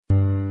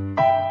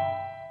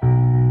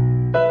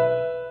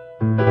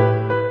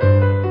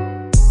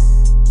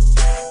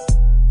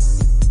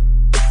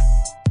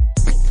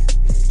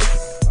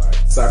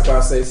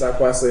Ça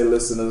Passe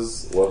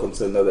listeners, welcome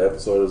to another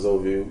episode of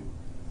Zoview.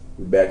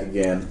 We're back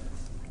again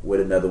with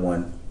another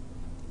one.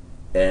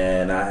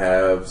 And I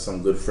have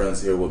some good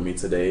friends here with me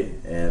today,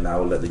 and I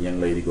will let the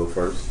young lady go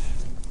first.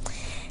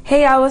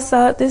 Hey y'all, what's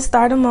up? This is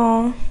Star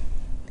Damon,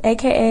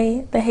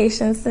 aka the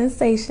Haitian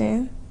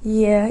Sensation.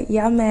 Yeah,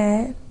 y'all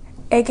mad.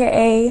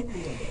 Aka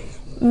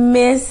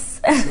Miss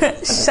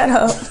Shut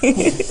up.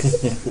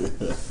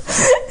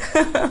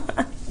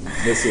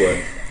 Miss what?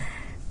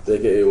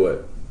 AKA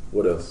what?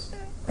 What else?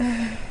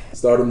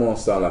 Star Damon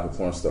sound like a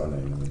porn star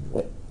name.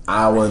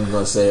 I wasn't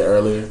gonna say it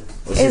earlier.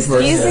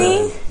 Excuse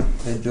me?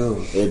 It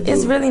do.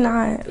 It's really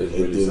not. It's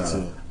really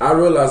not. I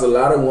realize a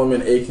lot of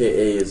women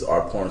AKAs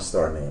are porn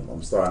star name.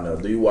 I'm starting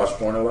to. Do you watch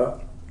porn a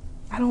lot?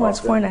 I don't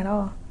watch porn at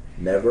all.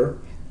 Never?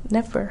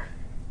 Never.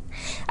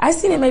 I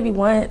seen it maybe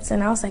once,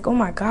 and I was like, oh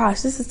my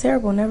gosh, this is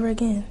terrible. Never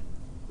again.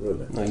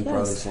 Really? No, you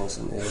probably seen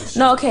some else.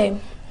 No, okay.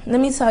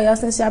 Let me tell y'all,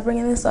 since y'all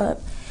bringing this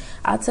up,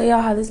 I'll tell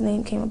y'all how this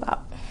name came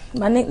about.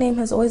 My nickname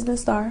has always been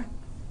Star,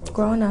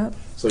 growing up.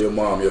 So your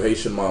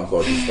Haitian mom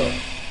called you Star?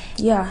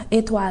 Yeah,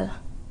 Étoile.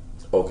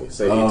 Okay,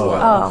 say Étoile.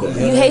 Oh,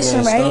 Okay. you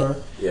Haitian, right?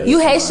 Yeah, you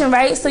Haitian,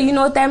 right? So you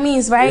know what that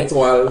means, right?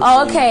 Étoile.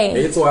 Oh,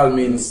 okay. Étoile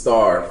means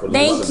star. For the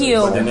Thank listeners.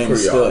 you. But the name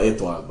is still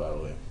Étoile, by the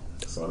way.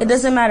 So It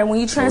doesn't matter. When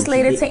you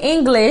translate it to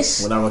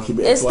English, We're not gonna keep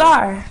it it's Étoile.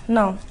 Star.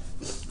 No.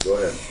 Go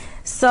ahead.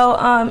 So,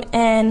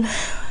 and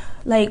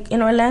like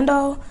in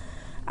Orlando,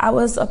 I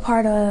was a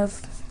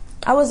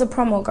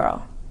promo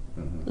girl.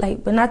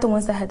 Like, but not the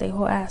ones that had their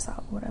whole ass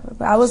out or whatever.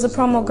 But I was a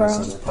promo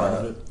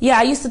girl. Yeah,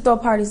 I used to throw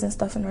parties and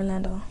stuff in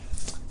Orlando.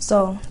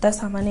 So that's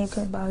how my name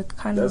came about. It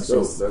kind of That's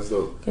dope. That's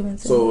dope.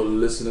 So,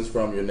 listeners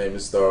from your name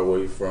is Star. Where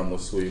you from?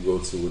 What's who you go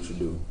to? What you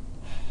do?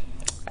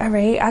 All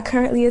right. I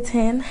currently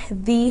attend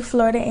the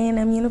Florida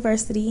A&M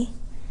University.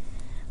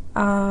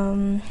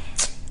 I'm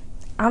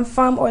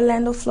from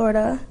Orlando,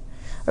 Florida.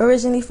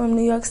 Originally from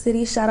New York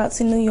City. Shout out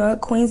to New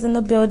York. Queens in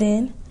the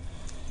building.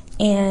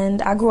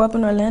 And I grew up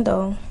in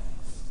Orlando.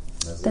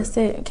 That's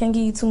it. Can't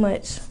give you too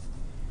much.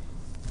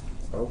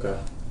 Okay.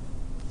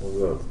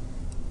 What's up?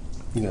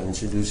 You gotta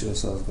introduce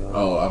yourself, girl.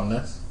 Oh, I'm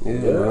next?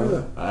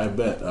 Yeah. I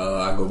bet.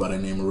 I go by the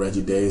name of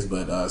Reggie Days,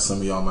 but some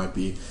of y'all might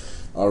be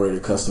already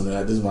accustomed to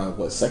that. This is my,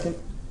 second?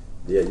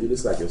 Yeah, you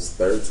just like your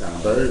third time.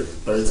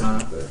 Third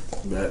time?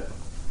 Bet.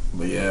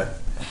 But yeah.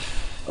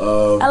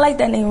 I like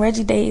that name,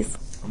 Reggie Days.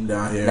 I'm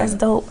down here. That's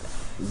dope.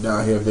 I'm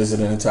down here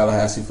visiting in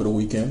Tallahassee for the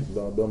weekend.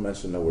 Don't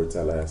mention the word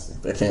Tallahassee.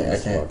 I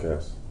can't.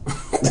 Podcast.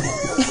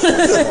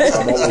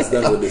 I'm almost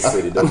done with this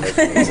city. Don't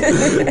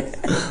mention it.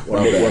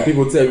 When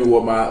people tell me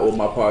what my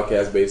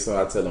podcast based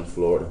on, I tell them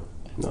Florida.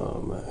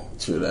 No, man.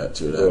 True that.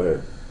 Go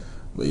ahead.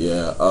 But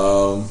yeah,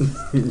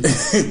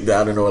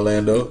 down in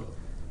Orlando,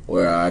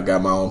 where I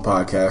got my own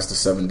podcast, the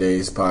 7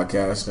 Days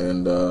Podcast,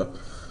 and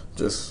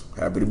just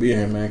happy to be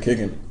here, man,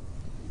 kicking.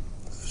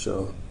 For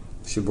sure.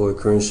 It's your boy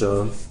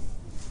Crenshaw.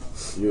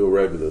 You're a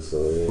regular,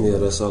 so Yeah,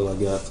 that's all I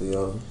got for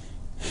y'all.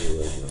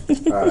 You're a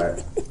regular. All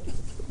right.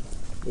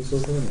 What's so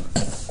funny?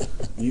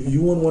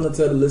 You wouldn't want to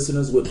tell the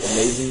listeners what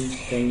amazing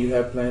thing you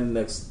have planned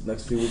next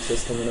few weeks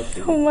that's coming up for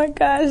you? Oh my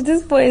gosh,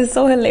 this boy is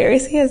so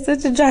hilarious. He has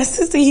such a dry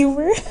sense of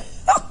humor.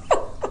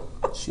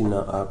 She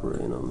not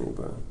operating on me,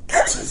 bro.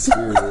 Like,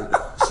 seriously.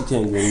 She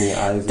can't give me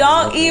an IV.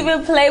 Don't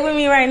even play with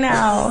me right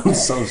now. I'm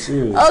so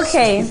serious.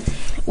 Okay,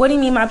 what do you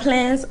mean my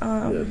plans?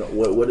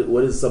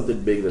 What is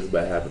something big that's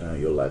about happening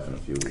in your life in a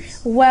few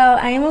weeks? Well,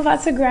 I am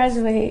about to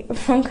graduate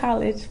from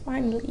college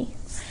finally.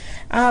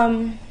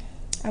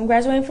 I'm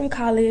graduating from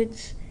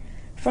college,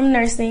 from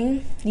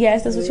nursing.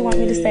 Yes, that's what you want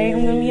me to say.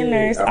 I'm gonna be a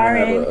nurse,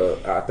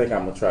 RN. I think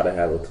I'm gonna try to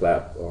have a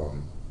clap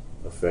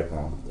effect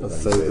on. A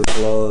fake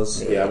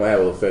applause. Yeah, I'm gonna have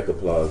an effect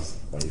applause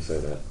when you say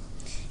that.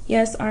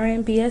 Yes,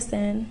 RN,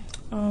 BSN.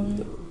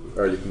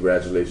 Early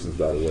congratulations,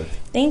 by the way.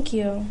 Thank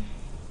you.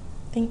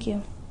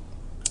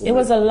 It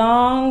was a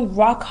long,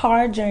 rock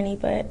hard journey,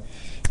 but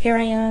here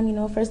I am. You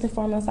know, first and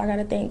foremost, I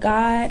gotta thank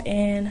God,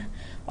 and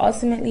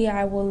ultimately,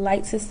 I would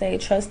like to say,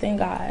 trust in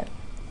God,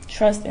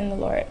 trust in the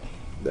Lord.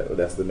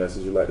 That's the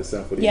message you like to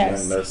send for these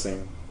young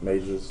nursing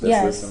majors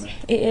that's listening?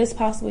 It is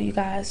possible, you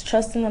guys.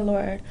 Trust in the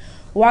Lord.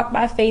 Walk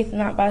by faith,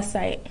 not by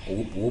sight.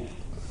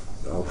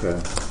 Okay.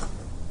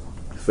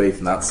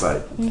 Faith, not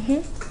sight.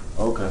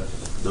 Okay.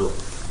 Dope.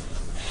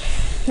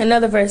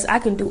 Another verse, I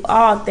can do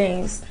all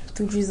things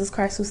through Jesus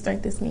Christ who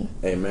strengthens me.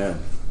 Amen.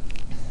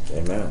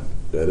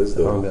 That is I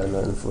dope. don't got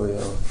nothing for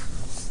y'all.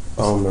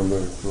 I don't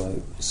remember,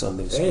 like,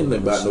 Sunday school. It ain't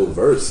about no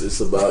verse.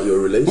 It's about your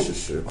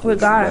relationship With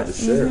God. To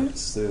share.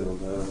 Still,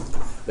 man.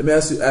 Let me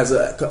ask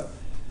you,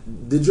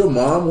 did your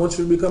mom want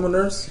you to become a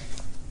nurse?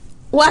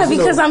 Why? You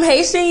Because know, I'm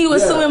Haitian? You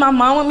assuming my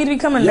mom want me to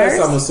become a nurse?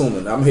 Yes, I'm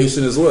assuming. I'm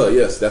Haitian as well.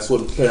 Yes, that's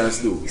what parents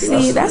do.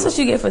 See, that's what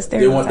you get for They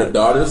stereotyping. want the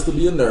daughters to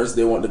be a nurse.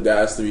 They want the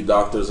guys to be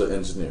doctors or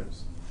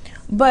engineers.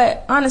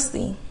 But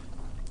honestly,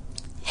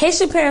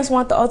 Haitian parents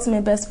want the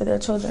ultimate best for their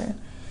children.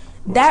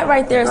 That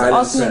right there is the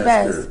ultimate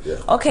best. Period,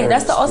 yeah. Okay,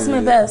 that's the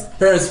ultimate best.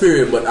 Parents,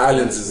 period, but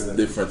islands is a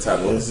different type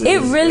of.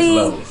 It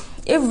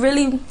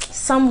really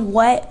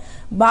somewhat,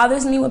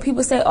 bothers me when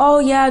people say, "Oh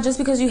yeah, just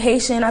because you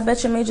Haitian, I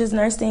bet your major is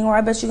nursing, or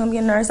I bet you're gonna be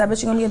a nurse, I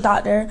bet you're gonna be a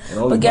doctor."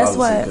 But guess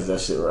what? Because that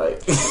shit right.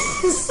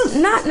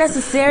 Not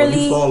necessarily.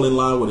 When you fall in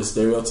line with a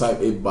stereotype,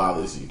 it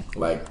bothers you.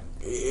 Like,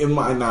 it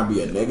might not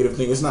be a negative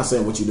thing. It's not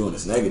saying what you're doing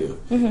is negative.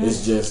 Mm-hmm.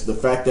 It's just the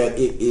fact that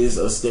it is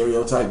a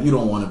stereotype. You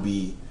don't want to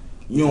be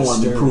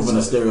proving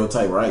a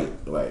stereotype right.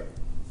 Like,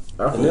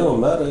 and it don't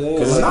matter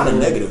because it's not a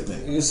negative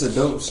thing. It's a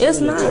dope. It's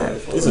not.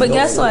 But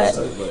guess what?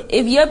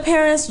 If your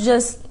parents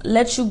just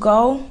let you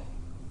go,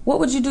 what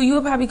would you do? You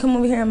would probably come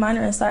over here and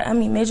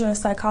major in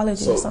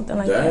psychology or something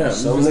like that.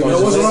 What's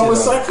wrong with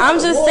psychology? I'm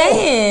just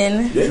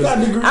saying. They got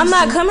degrees. I'm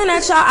not coming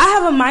at y'all. I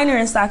have a minor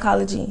in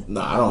psychology.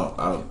 No, I don't.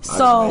 I just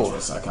major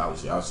in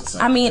psychology. I was just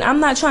saying. I mean, I'm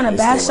not trying to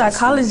bash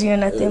psychology or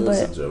nothing, but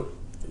it's a joke.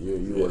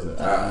 You wasn't.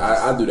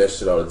 I do that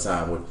shit all the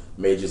time with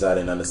majors I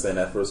didn't understand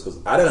at first because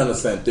I didn't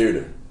understand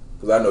theater.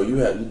 Because I know you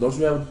have. Don't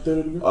you have a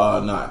theater degree?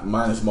 Nah.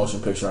 Mine is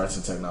motion picture arts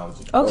and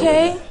technology.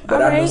 Okay. But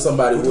I know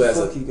somebody who has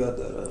a. You got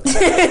that up?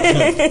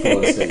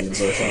 Florida State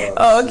University.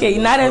 Oh, okay.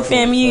 Not in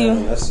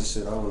FAMU. That's the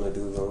shit I want to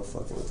do. I'm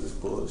fucking with this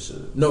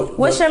bullshit. No.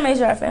 What's your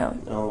major at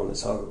FAM? I don't want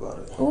to talk about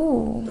it.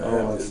 Ooh. I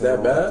don't like is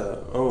that bad?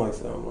 I don't like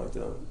film like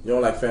that. You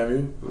don't like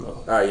FAMU? No.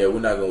 All right, yeah, you're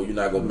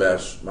not gonna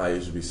bash my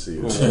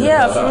HBC.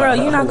 Yeah, for real.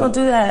 You're not gonna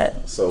do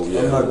that. So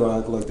yeah, I'm not gonna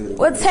act like that.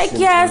 Well, take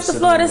your ass to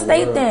Florida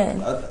State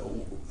then.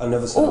 I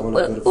never said I want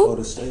to go to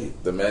Florida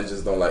State. the men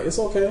just don't like. It's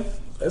okay.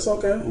 It's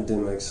okay. It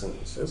didn't make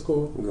sense. It's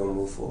cool. We're gonna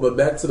move forward. But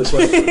back to the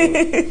question: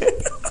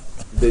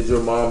 did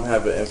your mom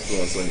have an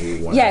influence on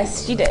you?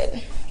 Yes, she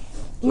did.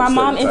 My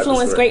mom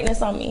influenced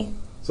greatness on me.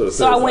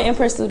 So I went and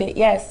pursued it.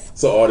 Yes.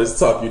 So all this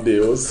talk you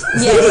did was.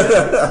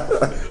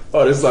 Yes.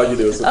 All this talk you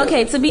did was.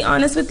 Okay, to be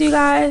honest with you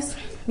guys,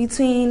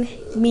 between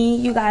me,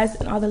 you guys,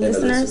 and all the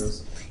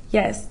listeners,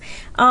 yes.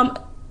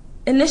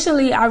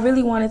 Initially, I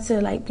really wanted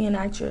to be an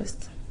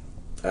actress.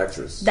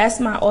 Actress. That's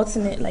my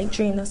ultimate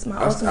dream. That's my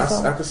ultimate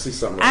goal. I could see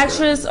something like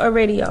actress or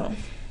radio,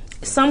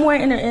 somewhere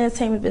in the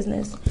entertainment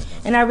business,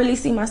 and I really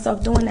see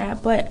myself doing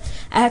that. But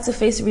I had to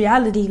face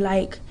reality.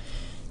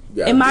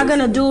 Am I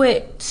gonna do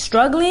it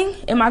struggling?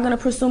 Am I gonna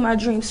pursue my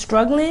dream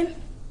struggling,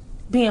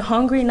 being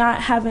hungry,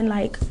 not having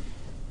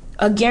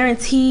a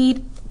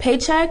guaranteed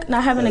paycheck,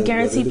 not having a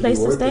guaranteed place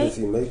to stay? If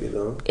you make it,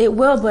 though. It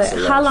will, but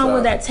how long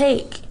will that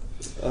take?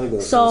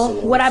 So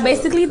what I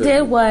basically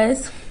did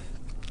was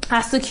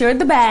I secured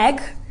the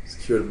bag.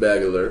 Secured the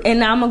bag alert. And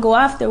now I'm gonna go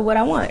after what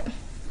I want.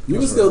 You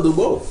can still do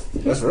both.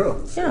 That's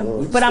real. Yeah,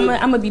 but I'm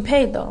gonna be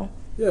paid though.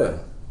 Yeah.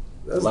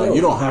 That's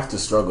you don't have to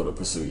struggle to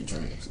pursue your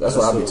dreams. That's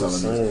what I be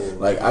telling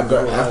you.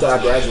 After I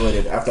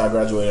graduated,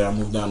 I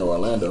moved down to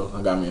Orlando.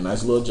 I got me a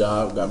nice little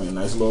job, got me a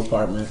nice little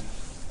apartment.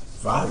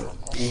 Vibe.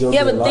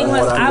 Yeah, but the thing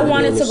was, I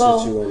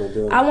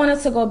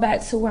wanted to go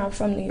back to where I'm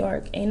from, New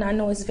York, and I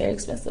know it's very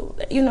expensive.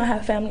 I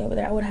have family over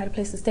there. I would have had a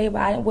place to stay,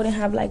 but I wouldn't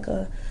have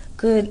a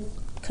good,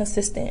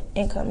 consistent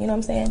income. You know what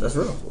I'm saying? That's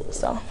real.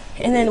 So,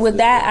 and then with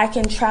that, I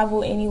can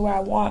travel anywhere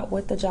I want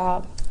with the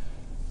job.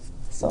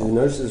 So. Do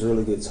nurses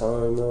really get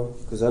time though?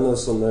 Because I know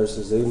some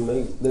nurses they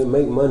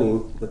make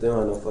money, but they don't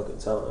have no fucking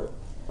time.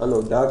 I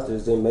know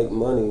doctors they make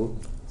money.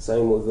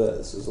 Same with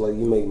vets. It's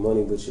you make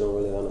money, but you don't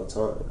really have no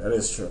time. That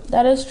is true.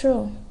 That is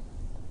true.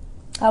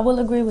 I will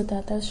agree with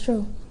that. That's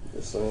true.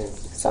 The same.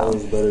 It's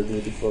always better to do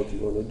what the fuck you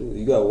want to do.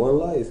 You got one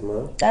life,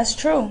 man. That's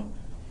true.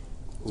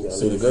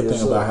 See, the good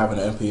thing about having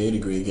an MPA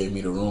degree, it gave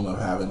me the room of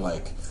having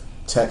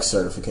tech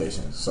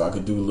certifications, so I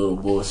could do little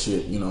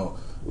bullshit,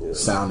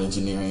 sound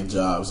engineering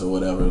jobs or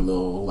whatever,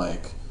 little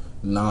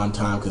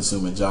non-time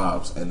consuming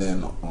jobs, and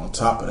then on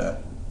top of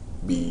that,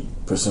 be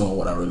pursuing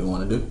what I really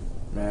want to do.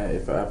 Man,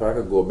 if I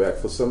could go back,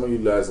 for some of you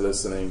guys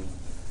listening,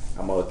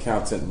 I'm an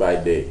accountant by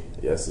day.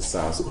 Yes, it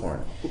sounds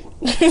corny.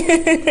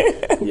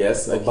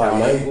 Yes, accountant. By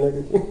night,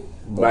 nigga.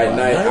 By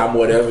night, I'm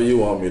whatever you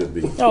want me to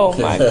be. Oh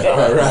my God.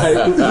 All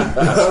right.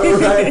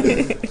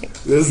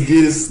 Let's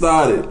get it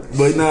started.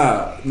 But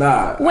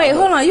nah. Wait,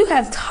 hold on. You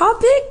have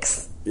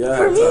topics? Yeah,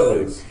 for me?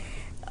 topics.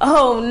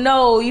 Oh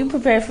no, you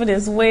prepared for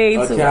this way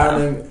too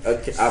well.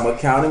 I'm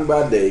accounting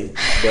by day,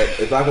 but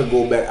if I could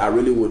go back, I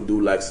really would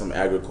do some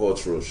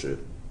agricultural shit.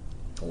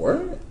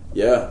 Word?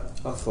 Yeah.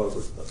 I fuck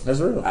with that. That's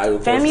real.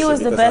 FAMU was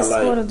the best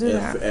school to do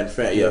that.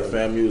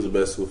 FAMU was the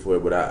best school for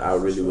it, but I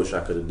really wish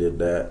I could have did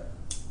that.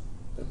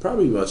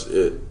 Probably much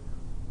it.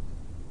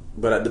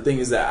 But the thing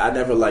is that I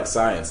never liked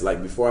science.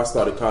 Before I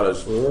started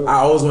college, I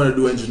always wanted to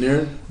do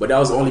engineering, but that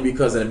was only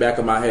because in the back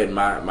of my head,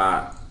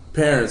 my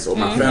parents or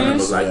my family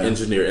was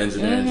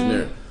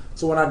engineer.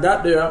 So when I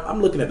got there,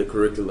 I'm looking at the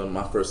curriculum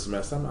my first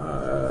semester.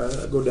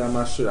 I go down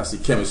my shit. I see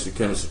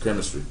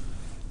chemistry.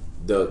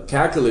 The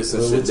calculus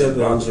and shit. What type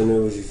of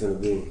engineer was you finna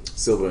be?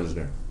 Civil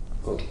engineer.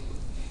 Oh.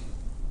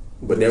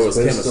 But there was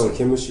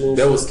chemistry.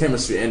 There was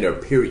chemistry in there,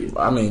 period.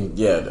 I mean,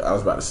 yeah, I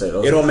was about to say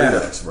those. It don't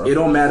matter. Bro. It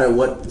don't matter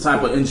what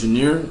type of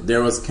engineer.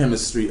 There was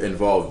chemistry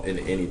involved in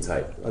any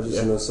type. I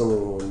just know some of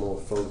them were more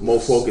focused. More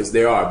focused,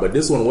 there are, but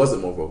this one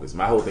wasn't more focused.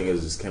 My whole thing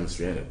is just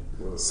chemistry in it.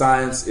 Right.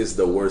 Science is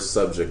the worst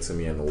subject to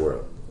me in the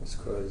world. That's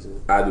crazy.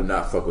 I do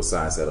not fuck with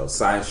science at all.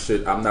 Science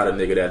shit. I'm not a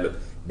nigga that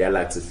that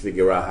like to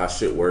figure out how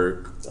shit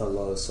work. I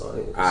love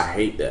science. I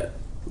hate that.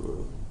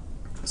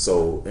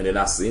 So, and then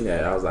I seen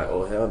that, I was like,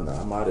 oh hell no,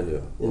 I'm out of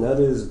here. And that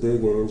is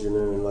big in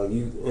engineering. Like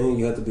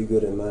you have to be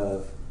good at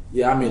math.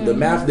 Yeah, I mean the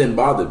math didn't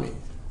bother me.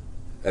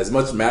 As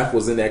much math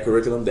was in that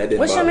curriculum, that didn't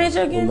What's bother your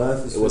major me. again? Well,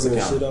 math is It was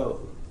figuring accounting. shit out.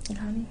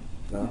 Accounting.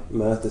 No?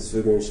 Math is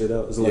figuring shit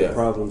out. It's like Yeah.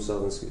 problem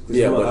solving skills.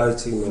 Yeah, I'm an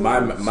but IT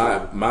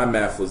man. my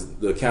math was,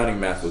 the accounting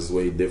math was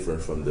way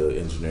different from the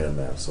engineering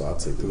math, so I'll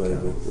take the Maybe,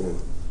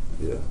 accounting.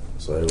 yeah. Yeah.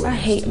 So it I wasn't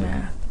hate interesting.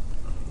 math.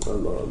 I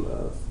love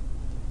math.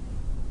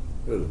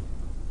 Really.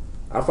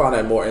 I found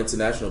that more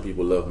international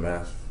people love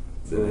math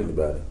than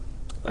anybody.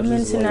 I'm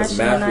just love- Because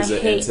international and I math is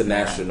an hate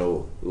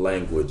international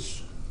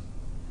language.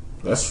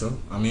 That's true.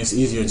 I mean, it's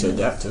easier to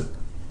adapt to.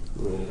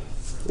 Yeah.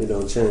 It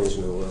don't change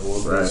nowhere.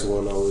 1 plus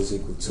 1 always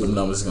equal 2. Them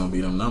numbers gonna be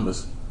them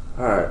numbers.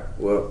 All right.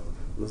 Well,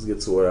 let's get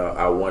to what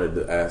I wanted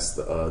to ask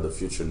the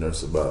future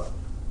nurse about.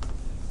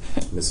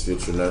 Miss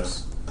Future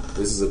Nurse,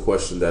 this is a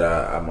question that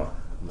I'm gonna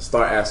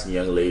start asking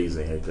young ladies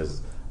in here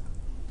because,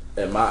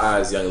 in my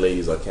eyes, young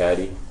ladies are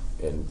catty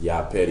and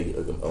y'all petty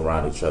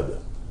around each other.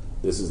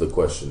 This is the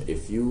question: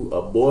 if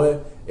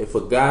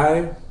a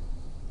guy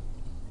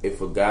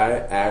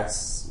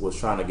was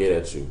trying to get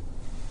at you,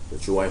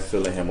 but you ain't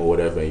feeling him or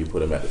whatever, and you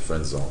put him at the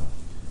friend zone,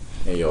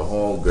 and your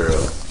home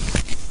girl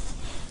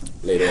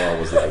later on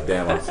was like,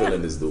 "Damn, I'm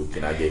feeling this dude.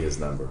 Can I get his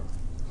number?"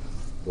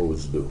 What would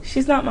you do?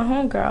 She's not my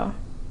homegirl.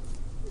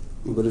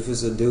 But if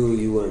it's a dude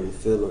you wasn't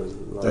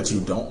feeling like, That you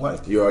don't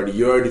like. You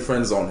already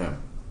friend zone him.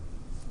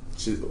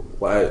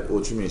 Why?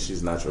 What you mean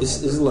she's not your?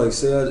 It's like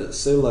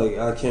say like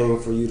I came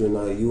for you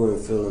tonight, you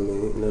weren't feeling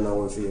me, and then I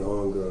went for your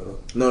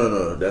homegirl.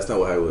 No. That's not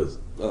what it was.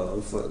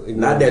 I'm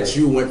Not that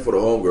you went for the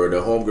homegirl. The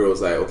homegirl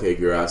was like, "Okay,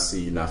 girl, I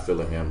see you not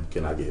feeling him.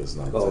 Can I get his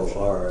number?" Oh,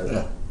 all right.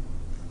 Yeah.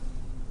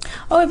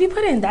 Oh, if you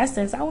put it in that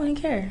sense, I wouldn't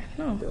care.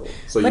 No.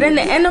 So But you in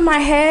the end of my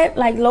head,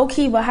 like low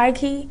key but high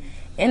key,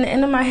 in the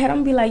end of my head, I'm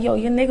gonna be like, yo,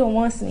 your nigga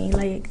wants me.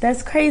 Like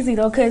that's crazy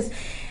though, cause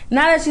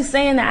now that you're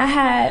saying that,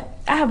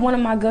 I have one of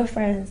my good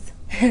friends.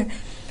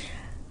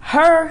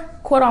 Her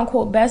quote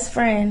unquote best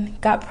friend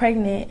got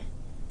pregnant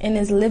and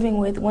is living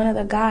with one of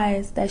the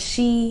guys that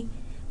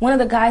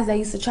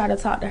used to try to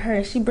talk to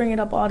her. She bring it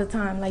up all the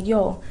time, like,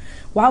 yo,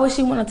 why would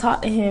she want to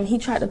talk to him? He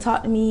tried to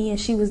talk to me and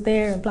she was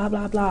there and blah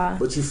blah blah.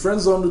 But you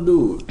friends on the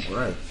dude,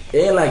 Right. It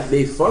ain't like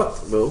they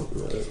fucked, bro.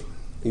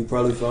 You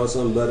probably found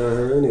something better in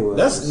her anyway.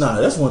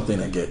 That's one thing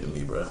that get to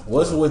me, bro.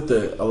 What's with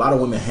a lot of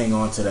women hang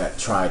on to that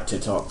tried to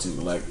talk to,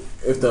 like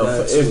if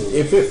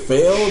it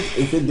failed,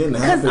 if it didn't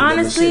happen. Because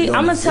honestly,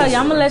 I'm gonna tell you,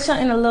 I'm gonna let y'all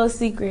in a little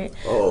secret.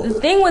 Oh. The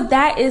thing with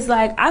that is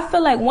like, I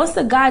feel like once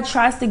a guy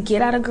tries to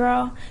get at a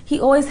girl, he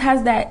always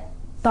has that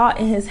thought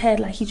in his head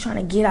like he's trying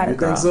to get at a You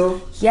girl. think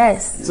so?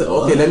 Yes.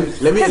 So, okay, let me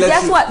Because let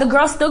guess you. what? The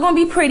girl's still gonna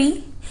be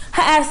pretty.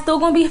 Her ass still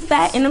gonna be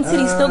fat, and them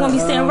titties still gonna be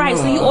sitting right.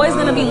 So you always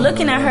gonna be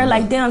looking at her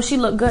like, damn, she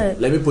look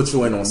good. Let me put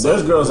you in on There's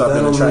something. girls I've That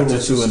been don't mean attracted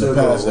that to you in the still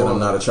past gonna that I'm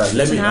not attracted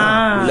Let to. me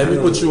Nah. let me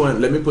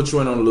put you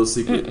in on a little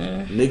secret.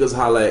 Niggas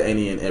holler at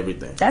any and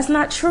everything. That's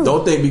not true.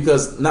 Don't think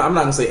because I'm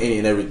not gonna say any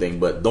and everything,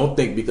 but don't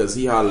think because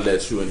he hollered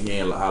at you and he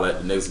ain't holler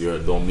at the next girl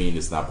don't mean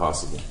it's not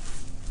possible.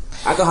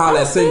 I can holler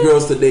at 10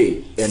 girls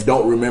today and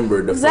don't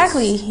remember the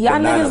Exactly. first, Y'all the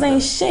 9 niggas of them.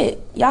 ain't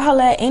shit. Y'all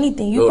holler at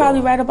anything. You Hold probably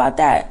on. right about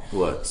that.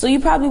 What? So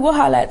you probably will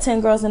holler at 10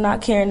 girls and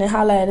not care, and then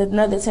holler at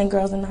another 10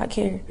 girls and not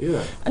care.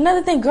 Yeah.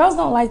 Another thing, girls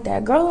don't like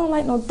that. Girls don't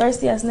like no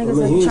thirsty ass I niggas mean,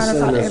 that he be ain't trying to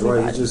saying talk to that's right.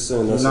 everybody. He's just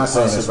saying that's He's not a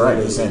saying it's right. He's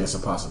possibility. saying it's a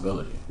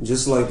possibility.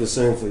 Just like the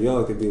same for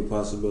y'all could be a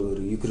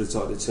possibility. You could have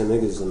talked to 10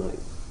 niggas tonight.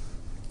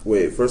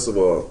 Wait, first of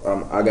all,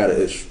 I got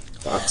an issue.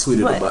 I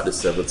tweeted What? about this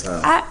several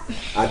times. I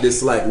I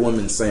dislike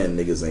women saying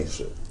niggas ain't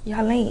shit.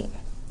 y'all ain't.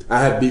 I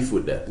have beef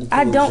with that.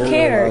 I don't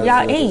care.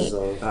 Y'all ain't.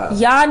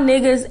 Y'all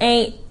niggas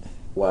ain't.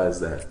 Why is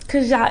that?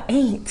 Cause y'all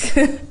ain't.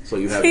 So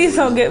you have Please to-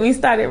 don't get me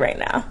started right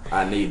now.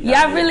 I need.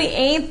 Y'all really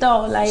ain't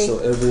though. Like So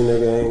every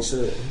nigga ain't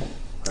shit.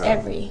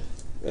 every.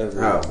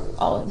 Every How? nigga.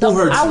 Oh, Who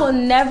hurt I you? will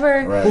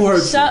never. Right. Who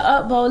hurt Shut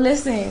up, Bo.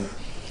 Listen.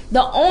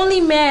 The only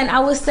man I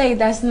would say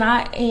that's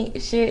not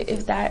ain't shit,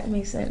 if that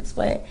makes sense,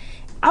 but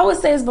I would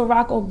say it's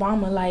Barack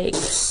Obama. Like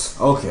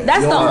Okay.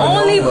 that's You the already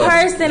only know, but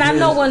person I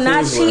know will not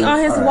here's cheat what- on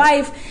his all right.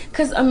 wife,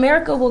 because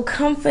America will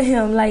come for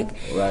him. Like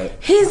Right.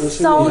 he's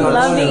so you know,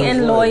 loving yeah, and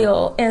right.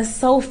 loyal and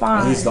so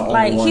fine. He's the only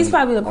like one he's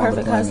probably the on the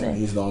perfect planet. husband.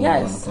 He's the only one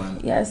on the yes,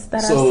 planet. yes,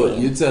 that So I've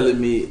seen. you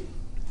telling me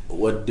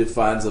what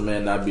defines a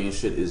man not being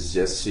shit is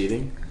just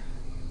cheating?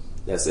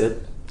 That's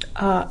it?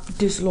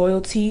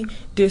 Disloyalty,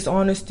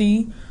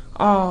 dishonesty.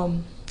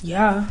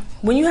 Yeah.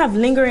 When you have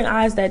lingering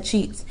eyes, that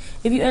cheats.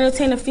 If you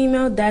entertain a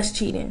female, that's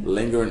cheating.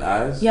 Lingering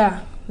eyes? Yeah,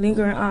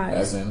 lingering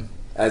eyes.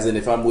 As in,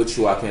 if I'm with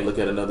you, I can't look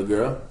at another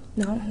girl?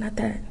 No, not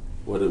that.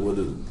 What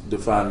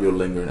define your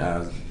lingering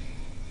eyes?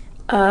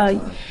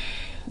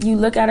 You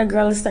look at a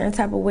girl a certain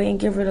type of way and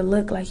give her the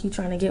look like you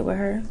trying to get with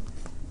her.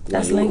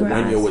 That's lingering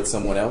When eyes. you're with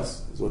someone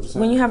else, is what you're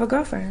saying? When you have a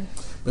girlfriend.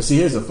 But see,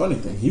 here's the funny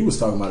thing. He was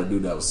talking about a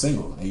dude that was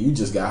single, and you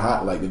just got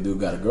hot like the dude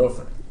got a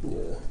girlfriend.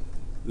 Yeah.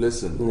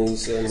 Listen. And then you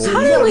said, How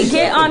did we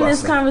get on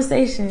this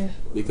conversation?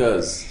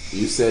 Because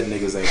you said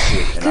niggas ain't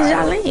shit. Because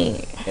y'all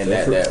ain't. And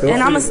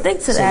And I'ma stick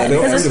to that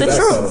because it's the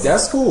truth.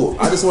 That's cool.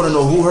 I just want to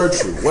know who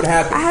hurt you. What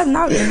happened? I have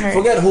not been hurt.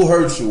 Forget who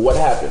hurt you. What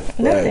happened?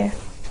 Nothing. Right.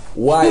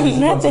 Why did you come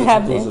to Nothing the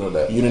happened. conclusion of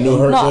that? You the new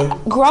hurt No, babe?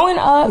 growing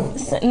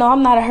up, no,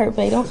 I'm not a hurt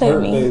babe. Don't play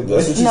with me. Babe,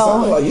 that's what you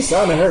sound like. You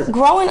sounded hurt.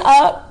 Growing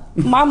up,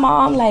 my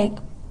mom like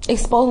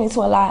exposed me to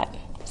a lot.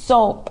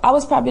 So I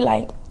was probably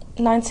like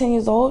 9, 10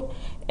 years old,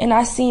 and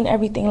I seen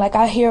everything. Like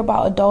I hear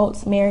about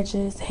adults,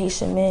 marriages,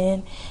 Haitian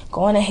men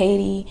going to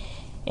Haiti,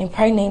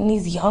 impregnating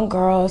these young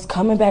girls,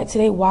 coming back to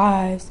their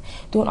wives,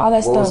 doing all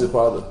that stuff. What was your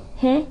father?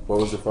 What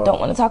was your father?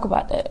 Don't want to talk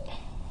about that.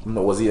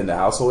 No, was he in the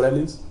household at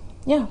least?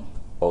 Yeah.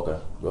 Okay,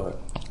 go ahead.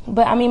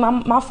 But I mean,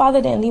 my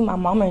father didn't leave my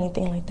mom or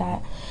anything like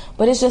that.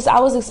 But it's just I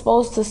was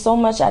exposed to so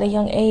much at a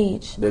young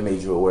age. They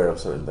made you aware of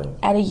certain things.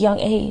 At a young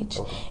age.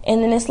 Okay.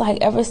 And then it's like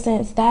ever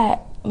since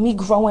that, me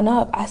growing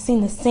up, I seen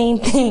the same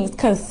things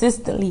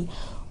consistently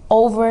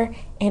over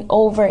and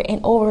over and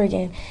over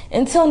again.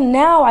 Until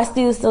now, I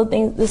see the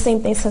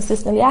same things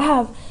consistently. I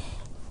have,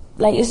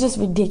 like, it's just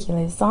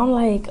ridiculous. So I'm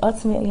like,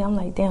 ultimately, I'm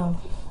like, damn,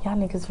 y'all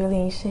niggas really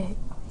ain't shit.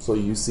 So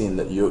you seen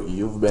that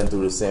you've been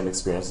through the same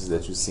experiences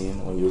that you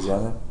seen when you was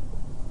younger?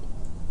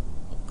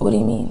 What do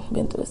you mean,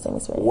 been through the same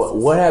experience?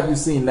 What have you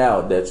seen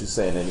now that you're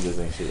saying that niggas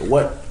ain't shit?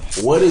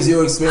 What is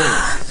your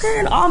experience?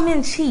 Man, all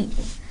men cheat.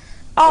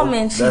 All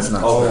men cheat. That's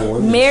not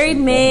true. Married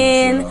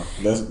men,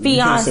 You can't say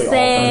all.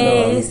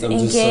 fiancés, I'm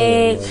just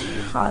saying,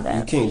 engaged, all You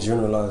that. can't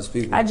generalize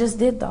people. I just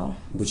did though.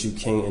 But you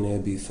can't, and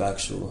it'd be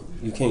factual.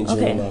 You can't Okay,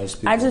 generalize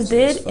people. I just so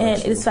it's did, and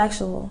factual. it's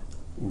factual,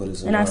 But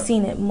it's and not. I've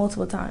seen it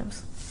multiple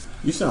times.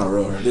 You sound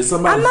real hurt. Did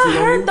somebody I'm not cheat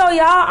on hurt you? though,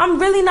 y'all. I'm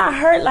really not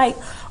hurt. Like,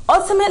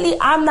 ultimately,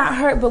 I'm not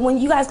hurt. But when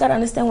you guys gotta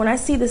understand, when I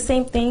see the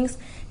same things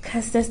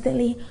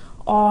consistently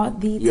all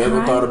the You time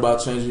ever thought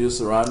about changing your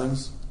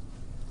surroundings?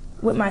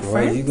 with my Well,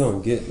 friends, you gonna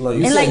get like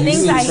And, like,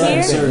 things I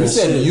hear?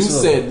 You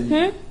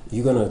said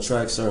you're gonna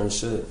attract certain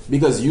shit.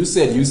 because you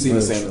said you see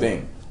the Very same true.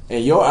 thing.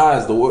 In your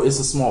eyes, the world, it's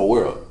a small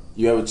world.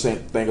 You ever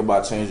think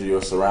about changing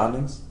your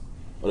surroundings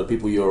or the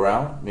people you're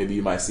around? Maybe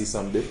you might see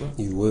something different.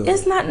 You will.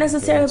 it's not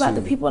necessarily about the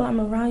Guarantee. people I'm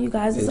around, you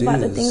guys. It's It about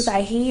the is. things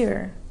I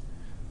hear,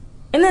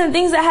 and then the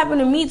things that happen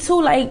to me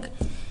too. Like,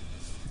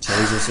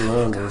 Change your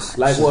surroundings.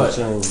 Like Shit what?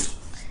 Change.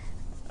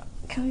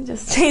 can we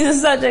just change the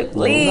subject,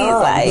 please? Nah,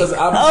 like, because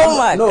oh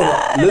my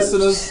god,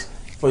 listeners,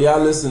 for y'all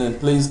listening,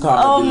 please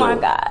comment oh below. my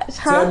gosh,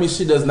 huh? Tell me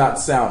she does not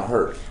sound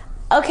hurt.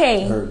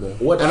 Okay. Hurt, man.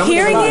 What? and I'm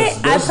Hearing gonna be it,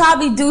 honest, I there's-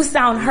 probably do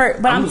sound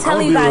hurt, but I'm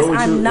telling you gonna be guys, real with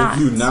I'm you. not. If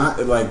you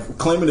not like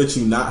claiming that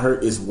you not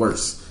hurt is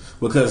worse.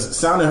 Because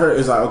sounding hurt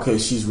is like, okay,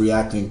 she's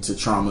reacting to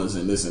traumas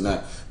and this and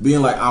that.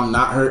 Being like, I'm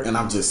not hurt and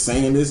I'm just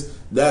saying this,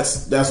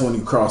 that's when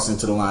you cross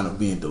into the line of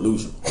being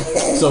delusional.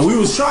 So we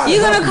was trying. You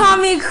to gonna help call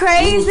me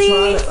crazy?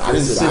 I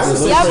didn't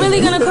say Y'all really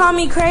gonna call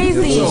me Pick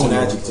crazy? your Y'all own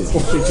adjective.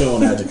 Pick your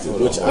own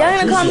adjective. Which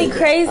gonna call me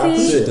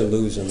crazy? Shit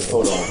delusional.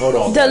 Hold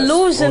on. guys.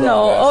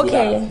 Delusional, Hold on,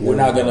 guys. okay. We're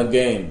not gonna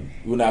gain.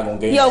 We're not gonna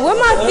gain. Yo, where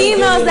my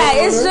females at?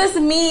 It's just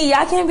me.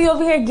 Y'all can't be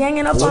over here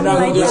ganging up We're on me not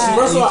like gonna gain. that.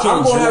 First of all, You can't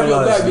I'm gonna have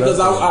your back generalize because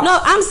I No,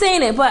 I'm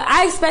saying it, but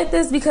I expect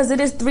this because it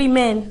is 3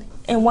 men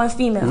and 1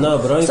 female. No,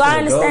 but I ain't so I finna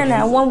understand dog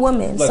that. you. 1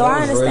 woman. Like, so I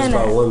was understand raised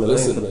by that. women.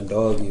 Listen. I ain't finna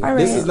dog you. All right.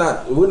 This is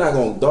not. We're not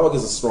gonna. Dog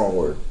is a strong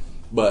word,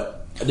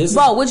 but this.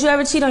 Bo, would you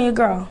ever cheat on your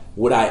girl?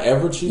 Would I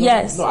ever cheat?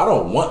 Yes. On her? No, I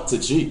don't want to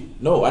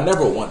cheat. No, I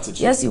never want to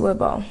cheat. Yes, you would,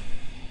 Bo.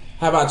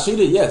 Have I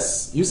cheated?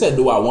 Yes. You said,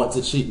 do I want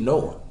to cheat?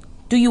 No.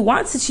 Do you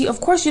want to cheat? Of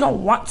course you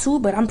don't want to,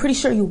 but I'm pretty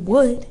sure you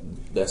would.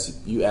 That's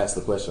you asked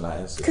the question. I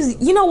answered. Cause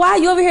you know why?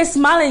 You over here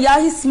smiling, y'all.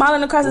 He's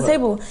smiling across the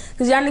table.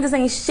 Cause y'all niggas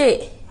ain't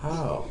shit.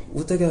 How?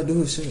 What they gotta do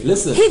with shit?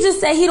 Listen. He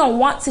just said he don't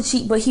want to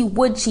cheat, but he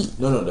would cheat.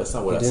 No, that's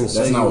not what I Didn't said.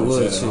 That's say not you what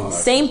would he said at all. cheat.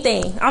 Same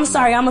thing. I'm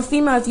sorry, I'm a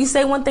female. If you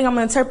say one thing, I'm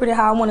gonna interpret it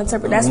how I want to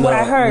interpret. That's what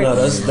I heard. No,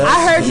 that's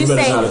I heard you you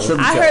better say. not attribute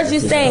I that heard you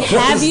to say. people.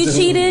 Have you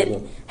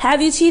cheated?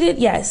 Have you cheated?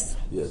 Yes.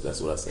 Yes, that's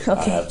what I said.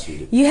 Okay. I have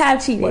cheated. You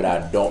have cheated. But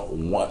I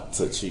don't want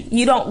to cheat.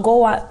 You don't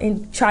go out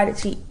and try to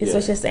cheat. Is Yeah.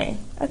 what you're saying.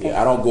 Okay.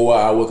 Yeah, I don't go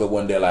out. I wake up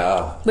one day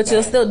like, But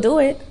you'll still do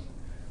it.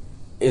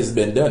 it's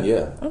been done.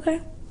 Yeah. Okay.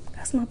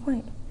 That's my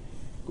point.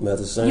 But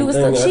the same You would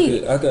thing. still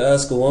cheat. I could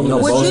ask a woman. No,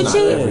 to both Would you not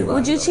cheat? everybody,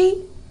 Would you though. cheat?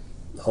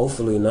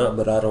 Hopefully not,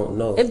 but I don't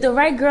know. If the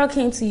right girl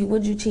came to you,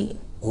 would you cheat?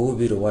 Who would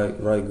be the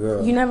right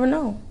girl? You never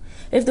know.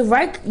 If the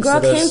right girl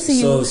came that's- to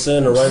you, so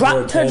saying the right girl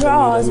dropped her came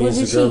drawers, to me, would that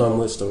you means the girl cheat? I'm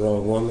with the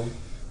wrong woman.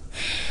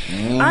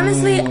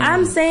 Honestly,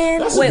 I'm saying.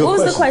 That's a Wait, good what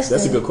was the question?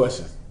 That's a good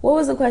question. What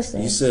was the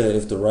question? You said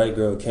if the right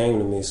girl came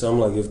to me, so I'm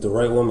like, if the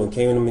right woman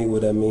came to me,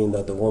 would that mean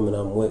that the woman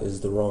I'm with is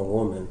the wrong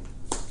woman?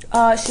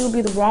 She would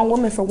be the wrong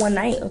woman for one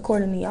night,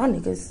 according to y'all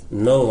niggas.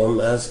 No,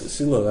 I'm asking.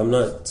 See, look, I'm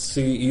not.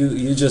 See,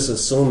 you just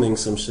assuming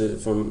some shit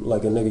from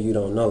like a nigga you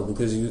don't know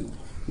because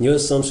your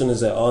assumption is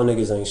that all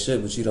niggas ain't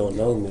shit, but you don't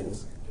know me.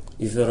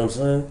 You feel what I'm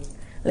saying?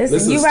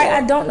 Listen, you're right.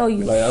 stop. I don't know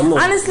you. Like, I'm a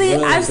Honestly,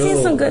 real I've seen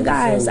dude, some good you feel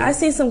guys. me? I've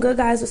seen some good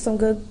guys with some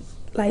good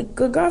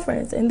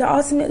girlfriends, and they're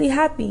ultimately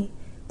happy.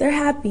 They're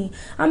happy.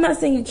 I'm not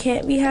saying you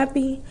can't be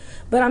happy,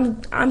 but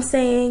I'm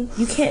saying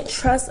you can't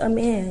trust a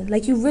man.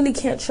 Like, you really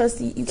can't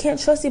trust. You can't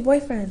trust your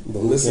boyfriend.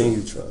 But who can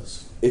you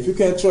trust? If you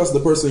can't trust the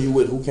person you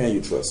with, who can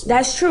you trust?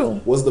 That's true.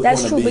 What's the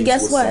That's point true. of being But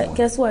guess with what? someone?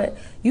 Guess what?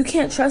 You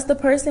can't trust the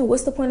person.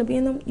 What's the point of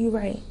being them? You're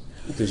right.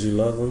 Because you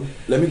love them.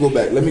 Let me go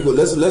back. Let's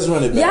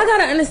run it back. Y'all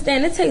gotta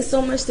understand, it takes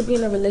so much to be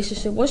in a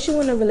relationship. Once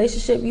you're in a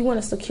relationship, you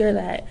want to secure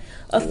that.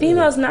 A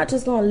female's not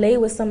just gonna lay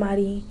with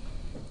somebody.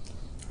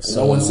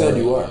 No one said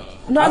you are.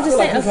 No, I'm just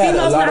saying, a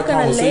female's not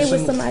gonna lay with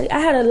conversations somebody. I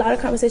had a lot of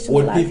conversations with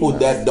with a lot of people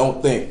females. that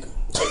don't think.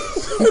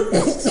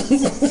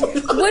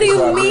 What do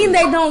you mean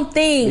they don't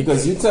think?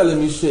 Because you telling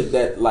me shit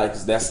that, like,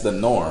 that's the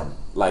norm.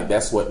 Like,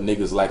 that's what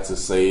niggas like to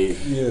say.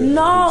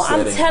 No,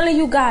 I'm telling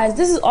you guys,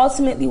 this is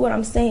ultimately what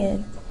I'm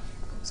saying.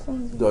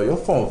 Yo, your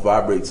phone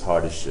vibrates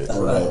hard as shit.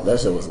 Right, that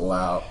shit was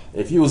loud.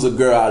 If you was a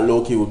girl, I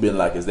low-key would been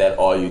like, is that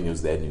all you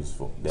use that news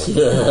for?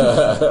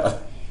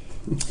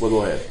 Well,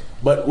 go ahead.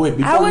 But wait,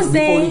 before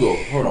you go,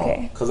 hold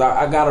on. Because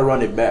I got to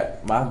run it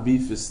back. My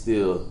beef is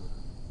still,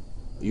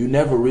 you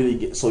never really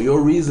get, so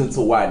your reason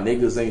to why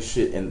niggas ain't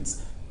shit, and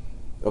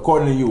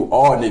according to you,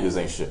 all niggas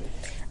ain't shit.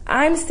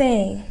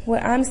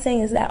 What I'm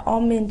saying is that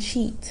all men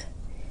cheat.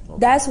 Okay.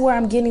 That's where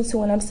I'm getting to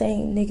when I'm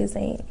saying niggas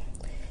ain't.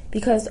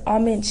 Because all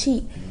men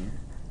cheat. Mm-hmm.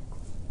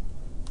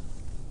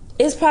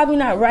 It's probably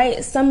not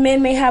right. Some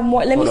men may have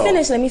more. Let me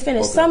finish.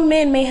 Okay. Some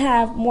men may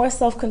have more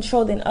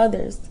self-control than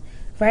others,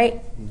 right?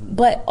 Mm-hmm.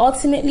 But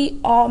ultimately,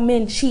 all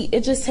men cheat.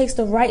 It just takes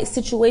the right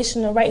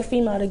situation, the right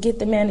female to get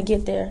the man to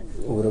get there.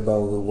 What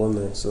about with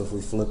women? So if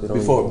we flip it on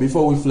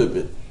before we flip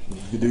it,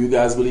 do you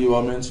guys believe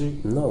all men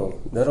cheat? No,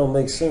 that don't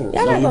make sense.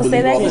 Y'all not gonna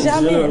say that because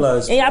y'all men.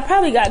 And y'all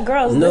probably got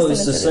girls listening to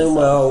this. No, it's the same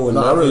way I would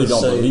I really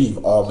don't believe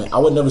all men. I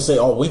would never say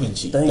all women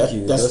cheat. Thank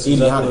you. That's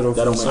idiotic.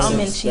 That don't make all sense.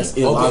 Men cheat. That's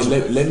illogical.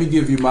 Okay, let me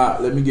give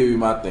you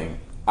my thing.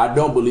 I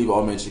don't believe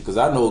all men cheat because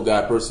I know a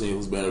guy personally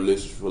who's been in a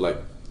relationship for like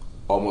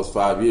almost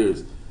 5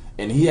 years,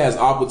 and he has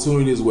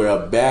opportunities where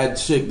a bad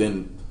chick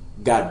then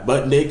got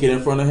butt naked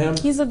in front of him.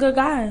 He's a good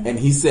guy, and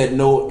he said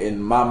no,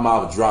 and my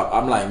mouth dropped.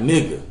 I'm like,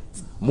 nigga,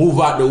 move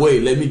out the way.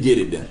 Let me get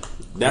it then.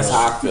 That's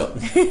how I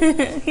felt.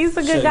 He's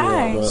a good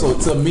guy. So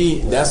to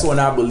me, that's when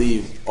I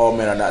believe all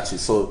men are not cheat.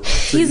 So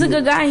he's a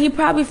good guy. He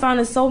probably found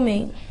his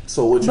soulmate.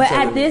 So what you? But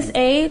at this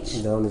age,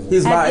 he's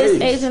my age. At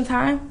this age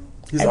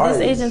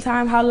and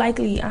time, how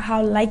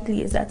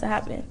likely is that to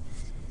happen?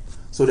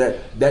 So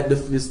that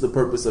defeats the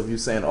purpose of you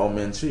saying all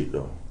men cheat,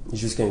 though. You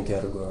just can't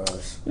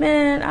categorize.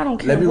 Man, I don't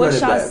care what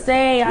y'all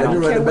say. I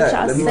don't care what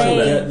y'all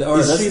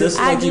say.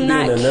 I do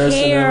not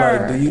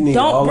care.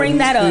 Don't bring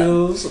that up.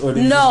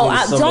 No,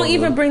 don't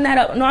even bring that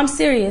up. No, I'm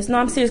serious.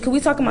 Because we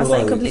talking about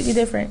something completely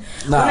different.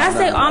 When I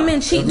say all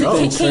men cheat,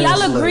 can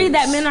y'all agree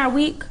that men are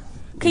weak?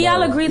 Can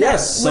y'all agree that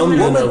some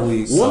men are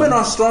weak? Women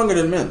are stronger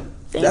than men.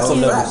 That's a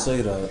fact.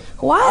 Say that.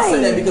 Why? I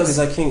say that because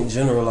I can't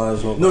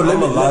generalize. I'm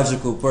a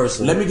logical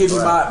person. Let me give you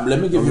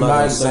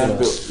my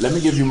example. Let me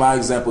give you my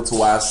example to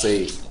why I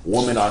say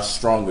women are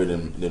stronger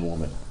than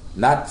women.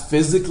 Not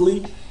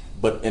physically,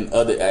 but in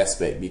other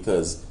aspect.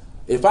 Because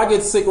if I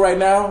get sick right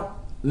now,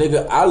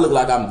 nigga, I look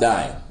like I'm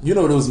dying. You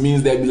know those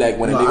memes that be like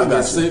when a nigga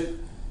gets sick,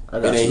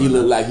 and then he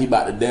look like he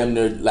about to damn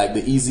near like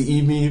the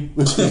Eazy-E meme.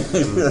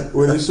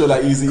 When they show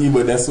like Eazy-E,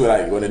 but that's what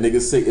like when a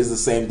nigga's sick, it's the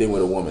same thing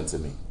with a woman to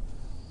me.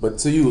 But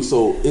to you,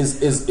 so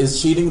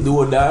is cheating do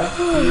or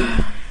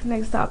die?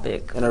 Next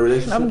topic. In a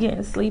relationship? I'm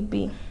getting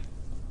sleepy.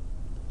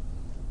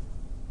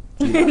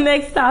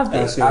 Next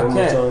topic.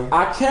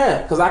 I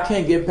can't, because I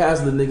can't get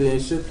past the nigga and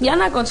shit. Y'all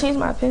not gonna change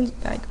my opinion.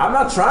 I'm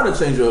not trying to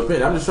change your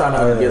opinion. I'm just trying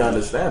to get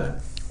understanding.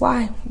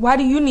 Why? Why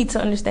do you need to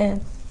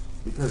understand?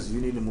 Because you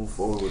need to move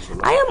forward with your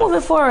life. I am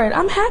moving forward.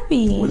 I'm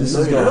happy.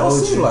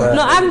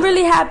 No, I'm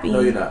really happy.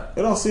 No, you're not.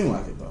 It don't seem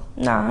like it though.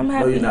 Nah, I'm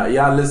happy. No, you're not.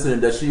 Y'all listening?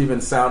 Does she even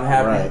sound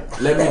happy?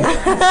 Right. Let me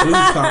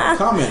please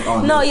comment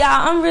on. No, y'all,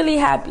 I'm really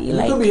happy. You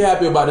could be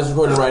happy about this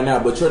recording right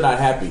now, but you're not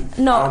happy.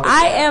 No,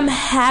 I am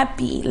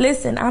happy.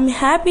 Listen, I'm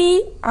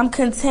happy. I'm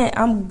content.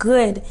 I'm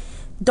good.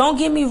 Don't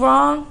get me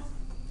wrong.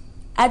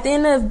 At the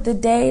end of the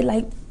day,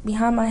 like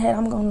behind my head,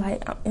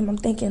 I'm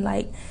thinking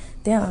like,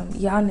 damn,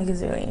 y'all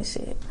niggas really ain't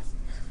shit.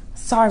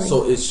 Sorry.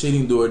 So is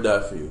cheating do or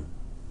die for you?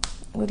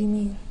 What do you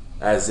mean?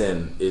 As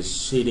in,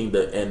 is cheating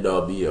the end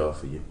all be all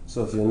for you?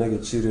 So if your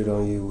nigga cheated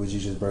on you, would you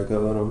just break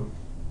up with him?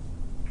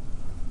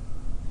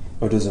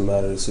 Or does it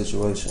matter the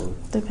situation?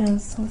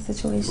 Depends on the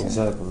situation.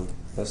 Exactly.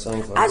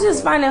 I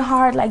just find it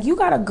hard. Like, you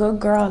got a good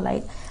girl.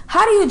 Like,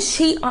 how do you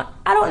cheat on...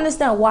 I don't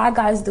understand why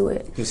guys do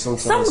it.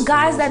 Some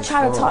guys that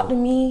try to talk to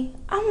me,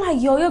 I'm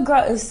like, yo, your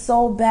girl is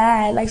so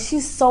bad. Like,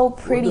 she's so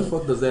pretty. What the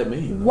fuck does that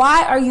mean?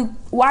 Why are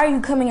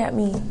you coming at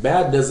me?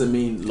 Bad doesn't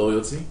mean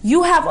loyalty.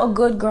 You have a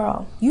good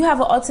girl. You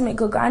have an ultimate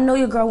good girl. I know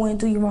your girl wouldn't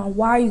do you wrong.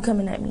 Why are you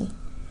coming at me?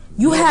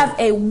 You have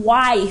a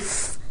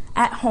wife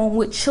at home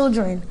with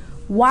children.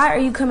 Why are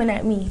you coming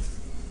at me?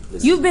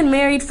 Listen. You've been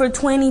married for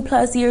 20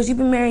 plus years. You've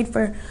been married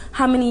for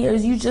how many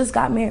years? You just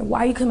got married.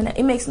 Why are you coming at?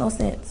 It makes no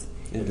sense.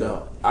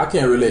 No, I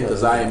can't relate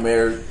because I ain't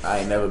married. I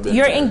ain't never been.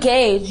 You're married.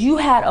 engaged. You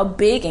had a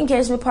big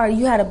engagement party.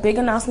 You had a big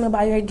announcement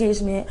about your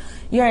engagement.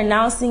 You're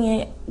announcing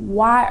it.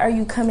 Why are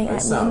you coming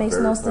at me? It makes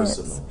no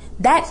sense.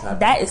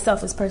 That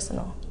itself is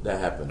personal. That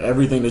happened.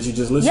 Everything that you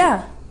just listed.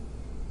 Yeah.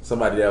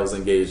 Somebody that was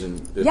engaged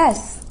in.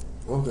 Yes.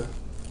 Okay.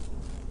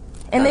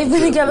 And they've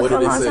been together for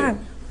a long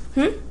time.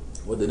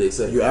 What did they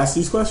say? You ask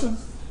these questions?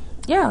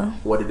 Yeah.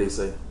 What did they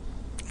say?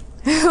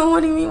 What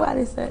do you mean? Why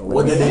they said?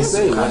 What did they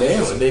say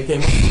when they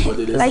came? What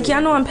did they Like, say?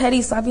 y'all know I'm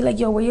petty, so I be like,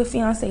 yo, where your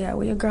fiance at?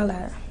 Where your girl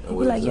at? He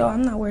be like, yo,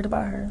 I'm not worried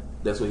about her.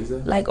 That's what he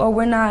said. Like, or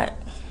we're not,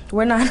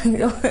 or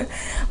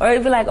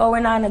he'd be like, oh, we're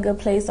not in a good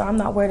place, or I'm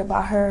not worried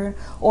about her.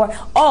 Or,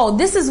 oh,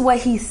 this is what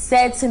he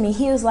said to me.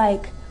 He was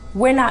like,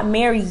 we're not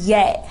married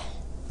yet.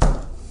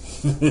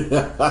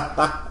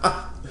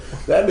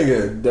 That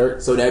nigga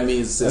dirt. So that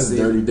means That's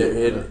dirty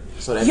dick.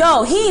 So that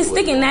Yo, means he ain't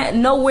sticking that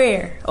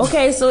nowhere.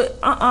 Okay, so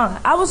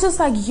I was just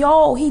like,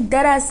 yo, he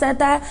dead ass said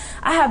that.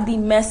 I have the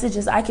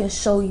messages I can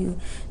show you.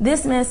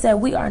 This man said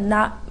we are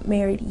not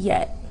married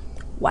yet.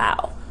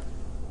 Wow.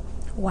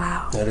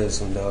 That is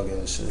some dog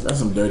ass shit. That's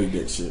some dirty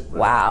dick shit.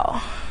 Bro.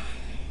 Wow.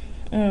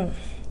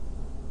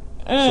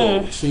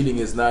 So cheating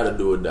is not a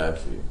do or die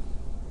for you.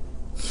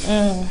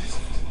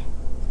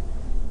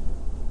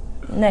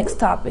 Next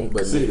topic.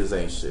 But niggas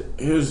ain't shit.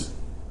 Here's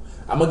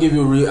I'm gonna give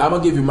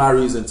you my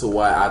reason to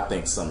why I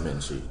think some men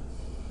cheat.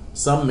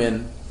 Some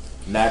men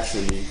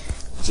naturally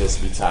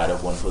just be tired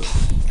of one pussy.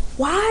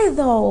 Why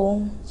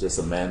though? Just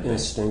a man thing.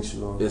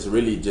 Instinctual. It's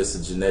really just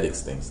a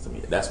genetics thing to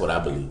me. That's what I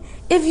believe.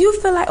 If you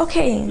feel like,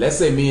 okay, Let's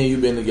say me and you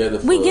been together.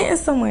 we getting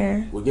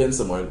somewhere. We're getting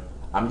somewhere.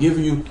 I'm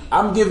giving you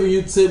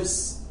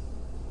tips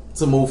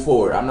to move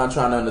forward. I'm not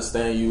trying to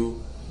understand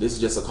you. This is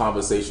just a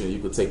conversation. You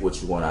could take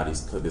what you want out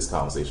of this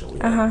conversation.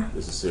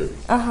 This is serious.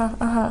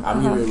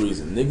 I'm giving you a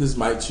reason. Niggas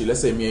might cheat.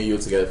 Let's say me and you are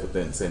together for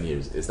 10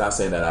 years. It's not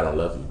saying that I don't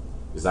love you.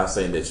 It's not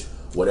saying that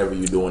whatever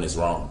you're doing is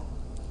wrong.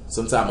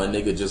 Sometimes a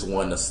nigga just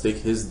want to stick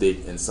his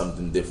dick in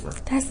something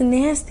different. That's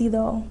nasty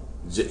though.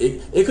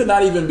 It could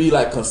not even be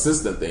like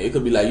consistent thing. It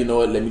could be like, you know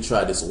what, let me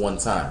try this one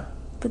time.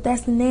 But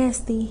that's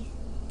nasty.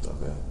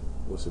 Okay.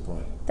 What's your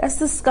point? That's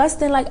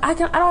disgusting. Like I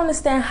don't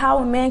understand how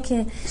a man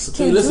can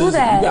Listen, do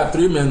that. You got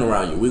 3 men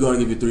around you. We're gonna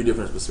give you 3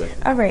 different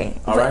perspectives. All right.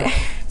 All right.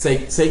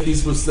 Take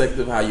these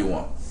perspectives how you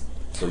want.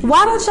 So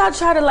Why don't y'all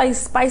try to like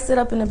spice it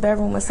up in the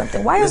bedroom or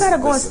something? Why you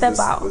gotta go and step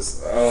out?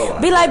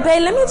 Be like,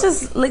 babe, let me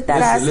just lick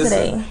that ass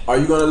today. Are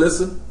you gonna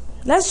listen?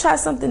 Let's try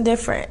something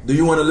different. Do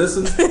you want to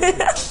listen?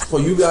 For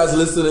you guys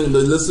listening, the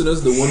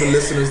listeners, the women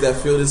listeners that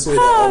feel this way,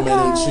 that all men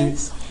ain't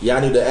cheat,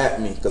 y'all need to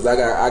at me because I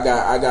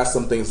got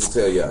some things to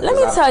tell y'all. Let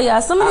me tell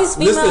y'all, some of these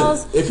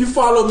females. Listen, if you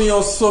follow me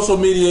on social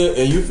media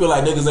and you feel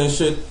like niggas ain't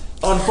shit,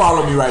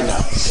 unfollow me right now.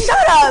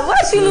 Shut up.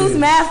 What you lose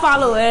mad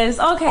followers?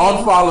 Okay.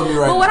 Unfollow me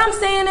right now. But what I'm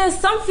saying is,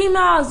 some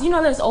females, you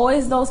know, there's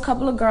always those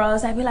couple of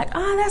girls that be like,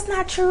 oh, that's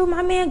not true.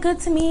 My man good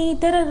to me.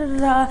 Da da da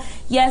da.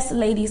 Yes,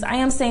 ladies, I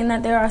am saying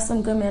that there are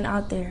some good men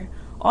out there.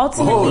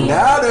 Ultimately,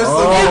 now there's some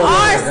there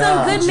are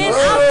some good men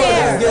out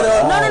there.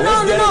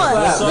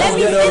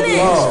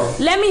 No.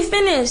 Let me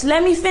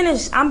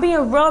finish. I'm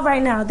being real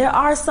right now. There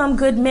are some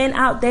good men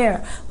out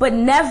there, but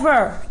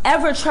never,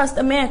 ever trust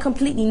a man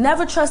completely.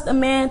 Never trust a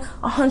man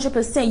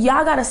 100%.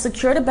 Y'all gotta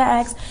secure the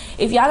bags.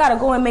 If y'all gotta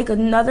go and make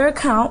another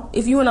account,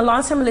 if you in a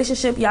long-term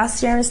relationship, y'all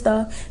sharing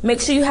stuff. Make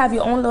sure you have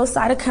your own little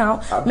side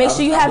account. Make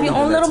sure you have your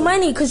own little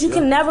money, because you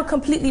can never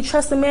completely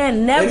trust a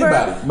man. Never,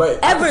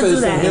 ever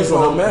do that. Here's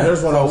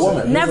what a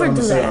woman. Never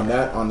do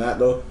that. On that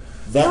though,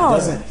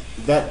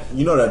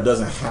 that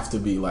doesn't have to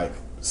be like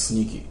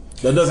sneaky.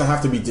 That doesn't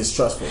have to be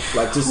distrustful.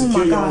 Like, just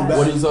secure your own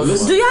bag. Do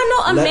y'all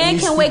know a man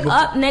can wake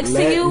up next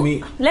to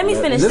you? Let me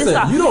finish this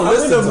talk. You don't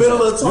listen in the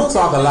middle of talking. You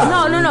talk a lot.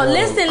 No.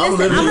 Listen. I'm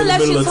gonna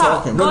let you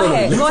talk. Go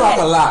ahead. You talk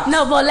a lot.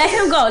 No, but let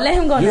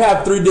him go. You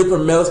have 3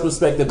 different males'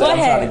 perspectives that I'm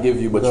trying to give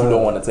you, but you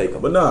don't want to take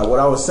them. But no, what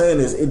I was saying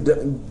is,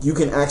 you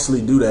can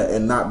actually do that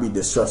and not be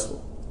distrustful.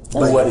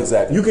 Like, what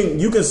exactly? You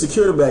can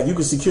secure the bag. You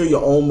can secure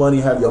your own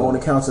money, have your own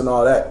accounts and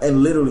all that,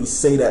 and literally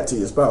say that to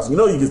your spouse. You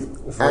know, you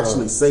can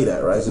actually say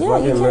that, right? Yeah,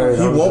 you can.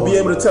 He won't be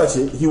able to touch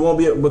it. He won't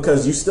be able,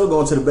 because you still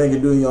going to the bank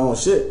and doing your own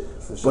shit.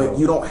 But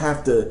you don't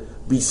have to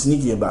be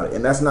sneaky about it,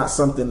 and that's not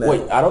something that.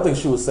 Wait, I don't think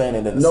she was saying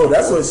it in a No,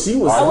 that's what she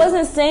was. I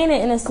wasn't saying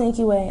it in a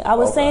sneaky way. I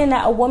was saying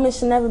that a woman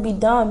should never be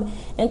dumb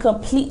and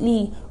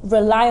completely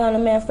rely on a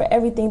man for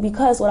everything,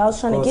 because what I was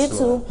trying to get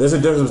to. There's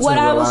a difference between what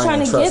I was relying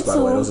trying and to trust, get by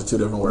the way. to. Those are 2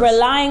 different words.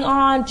 Relying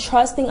on,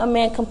 trusting a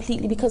man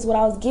completely, because what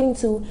I was getting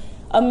to,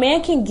 a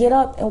man can get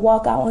up and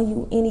walk out on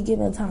you any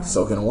given time.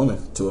 So can a woman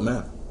to a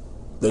man.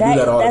 They do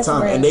that all the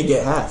time, and they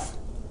get half.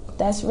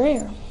 That's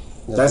rare.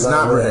 That's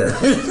not rare.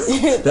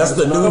 That's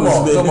the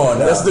news. Come on.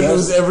 That's the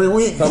news every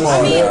week. Come on.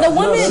 I mean, a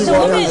woman that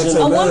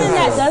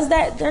that does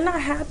that, they're not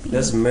happy.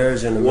 That's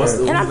marriage in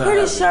America. And I'm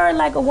pretty sure,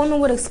 like, a woman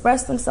would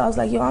express themselves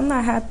like, yo, I'm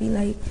not happy.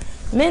 Like,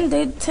 men,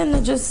 they tend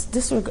to just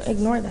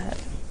ignore that.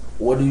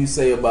 What do you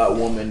say about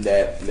women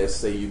that, let's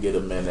say you get a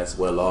man that's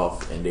well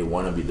off and they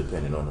want to be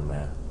dependent on the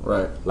man?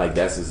 Right. Like,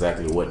 that's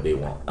exactly what they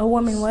want. A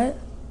woman what?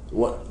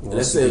 What?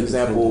 Let's say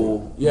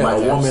example. Yeah,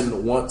 Mike a Epps.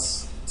 woman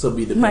wants to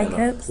be Mike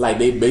dependent. Epps. Like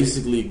they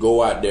basically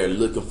go out there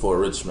looking for a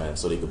rich man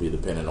so they could be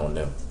dependent on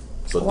them.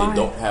 So Why? they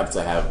don't have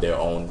to have their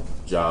own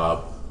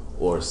job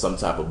or some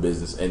type of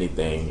business,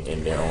 anything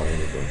in their own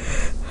anything.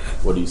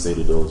 What do you say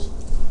to those?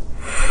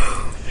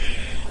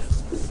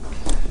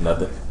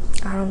 Nothing.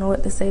 I don't know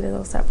what to say to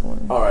those type of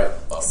women. All right.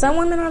 Some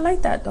women are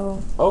like that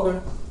though. Okay.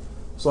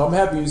 So I'm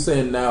happy you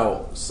saying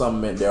now some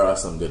men, there are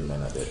some good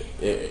men out there.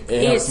 It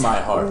helps It's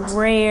my heart.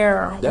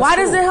 rare. That's Why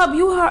does cool. it help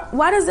you?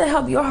 Why does it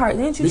help your heart?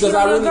 Didn't you Because cheat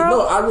I on really your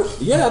girl?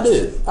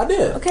 I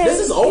did. Okay, This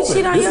is you open.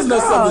 cheat on This your is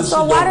not girl, something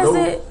so she why don't does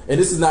know. it- And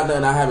this is not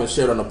nothing I haven't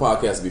shared on the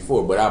podcast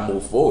before. But I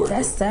move forward.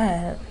 That's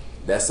sad.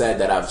 That's sad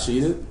that I've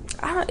cheated.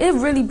 It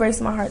really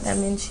breaks my heart that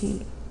men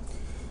cheat.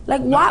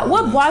 Like, why?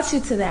 What brought you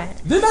to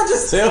that? Didn't I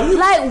just tell you?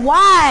 Like,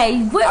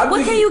 why? What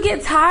think- can you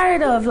get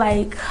tired of?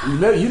 Like, You're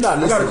not I got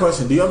a listening.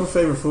 question. Do you have a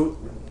favorite food?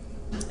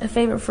 a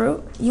favorite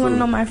fruit? You want to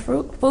know my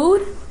fruit?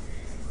 Food?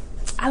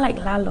 I like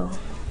lalo.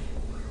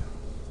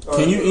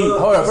 Can you eat?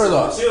 Hold on, first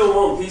off. She don't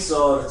want pizza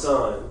all the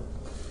time.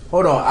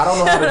 Hold on. I don't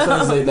know how to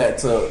translate that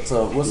to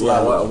what's Yeah,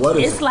 like. what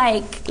is It's it?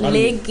 like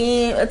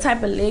legume, a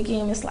type of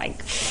legume. It's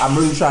like I'm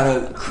really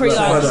trying to Creole.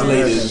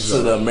 translate it to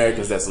the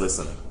Americans that's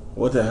listening.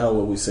 What the hell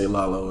would we say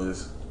Lalo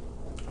is?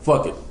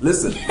 Fuck it.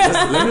 Listen.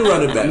 Let me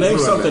run it back. Name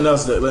something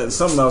else that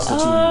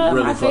you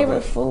really my fuck favorite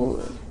with.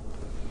 food.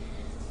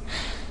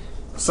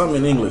 Something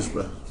in English,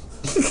 bro.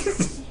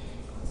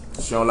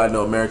 She don't like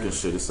no American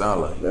shit. It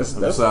sound like That's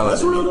It sound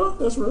like real though.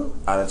 That's real.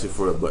 I didn't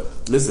for it, but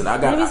listen, I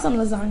got Maybe some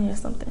lasagna or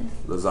something.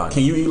 lasagna.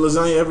 Can you eat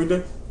lasagna every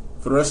day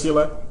for the rest of your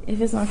life?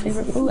 If it's my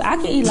favorite food, I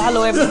can eat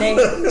lalo every day.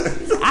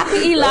 I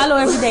can eat lalo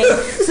every day.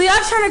 So y'all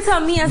trying to tell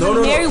me as a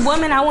married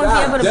woman I won't be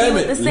able to be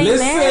with the same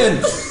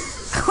man?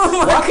 Oh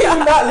my Why can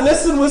you not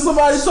listen when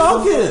somebody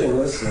talking?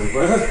 Listen,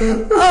 bro.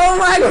 Oh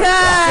my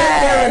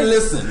god. Karen,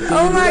 listen. Can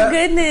Oh you do my that?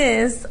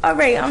 goodness. All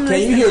right, I'm Can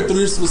listening. you hear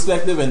Three's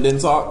perspective and then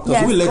talk?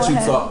 Because Yes, we let go you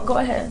ahead. talk. Go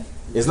ahead.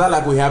 It's not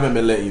like we haven't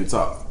been letting you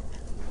talk.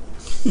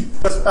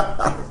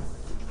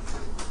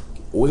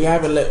 We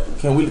haven't let.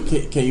 Can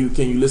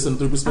you listen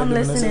through perspective? I'm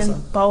and then say listening.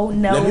 something? Bo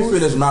Let me knows.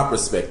 finish my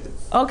perspective.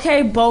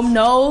 Okay, Bo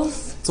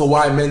knows. To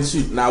why men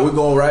cheat. Now we're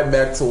going right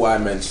back to why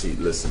men cheat,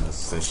 listeners.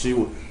 Since she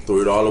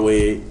threw it all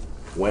away,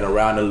 went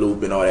around the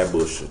loop and all that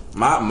bullshit.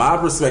 My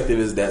perspective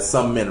is that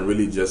some men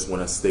really just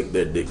want to stick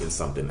their dick in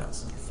something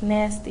else. It's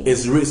nasty.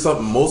 It's really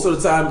something. Most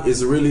of the time,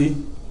 it's really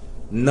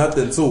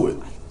nothing to it.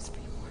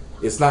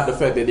 It's not the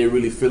fact that they're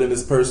really feeling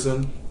this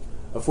person.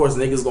 Of course,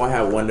 niggas gonna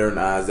have wondering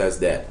eyes. That's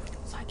that.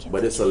 So I can't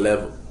But it's a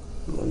level.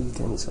 No, you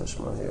can't touch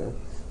my hair.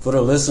 For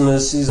the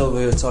listeners, she's over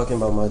here talking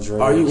about my dreams.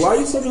 Why are you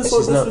talking so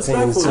She's not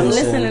paying disrespectful? I'm attention.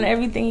 listening to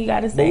everything you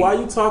gotta say. But why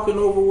are you talking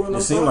over when It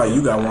I'm seemed talking? like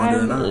you got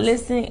wandering I'm eyes.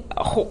 listening.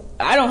 Oh,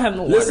 I don't have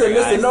no Listen,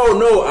 wandering eyes.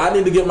 no. I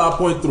need to get my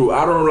point through.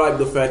 I don't like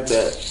the fact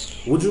that.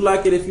 Would you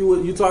like it if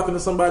you talking to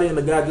somebody and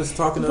the guy just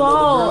talking to Bo,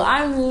 another girl?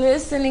 I'm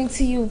listening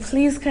to you.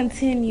 Please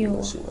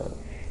continue. She not.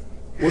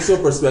 What's your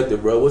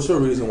perspective, bro? What's your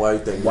reason why you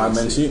think Why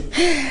men cheat?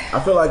 I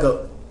feel like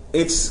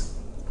it's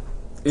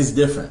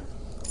different.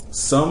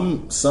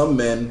 Some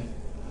men,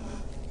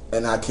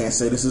 and I can't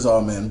say this is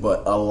all men,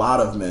 but a lot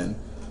of men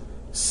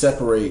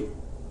separate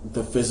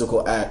the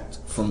physical act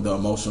from the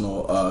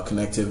emotional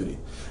connectivity,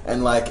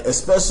 and like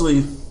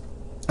especially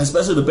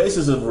the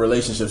basis of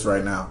relationships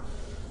right now.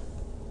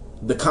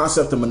 The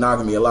concept of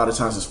monogamy a lot of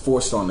times is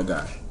forced on the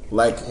guy.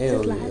 Like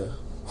Hell yeah.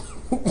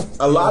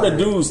 a lot of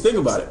dudes, think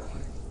about it.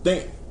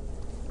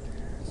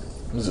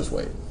 Let's just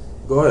wait.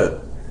 Go ahead.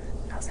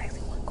 I was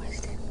asking one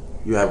question.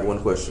 You have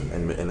one question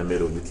in the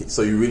middle.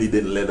 So you really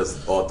didn't let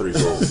us all three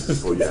go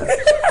before you asked.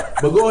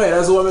 But go ahead,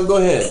 as a woman, go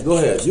ahead.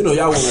 You know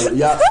y'all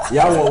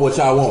want what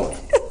y'all want,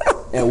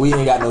 and we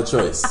ain't got no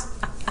choice.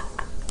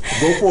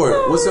 Go for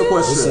it. What's your It's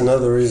question?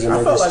 another reason.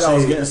 I felt niggas like I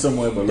was cheat. getting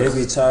somewhere, but They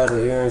listen. be tired of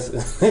hearing.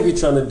 They be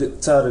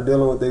tired of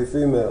dealing with their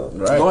female.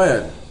 Right.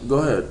 Go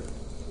ahead.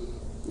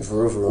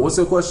 For real. What's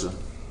your question?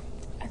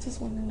 I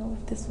just want to know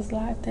if this was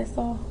live. That's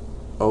all.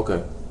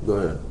 Okay, go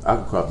ahead. I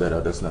can crop that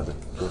out. That's nothing.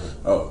 Go ahead.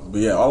 Oh, but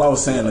yeah, all I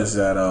was saying is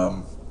that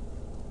a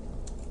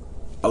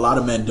lot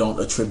of men don't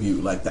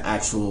attribute like the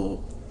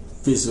actual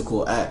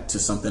physical act to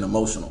something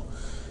emotional.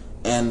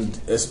 And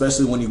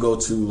especially when you go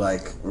to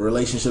like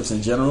relationships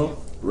in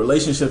general,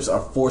 relationships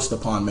are forced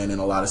upon men in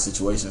a lot of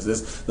situations.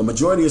 There's the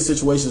majority of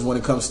situations when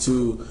it comes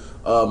to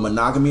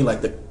monogamy,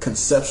 like the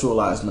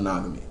conceptualized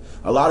monogamy.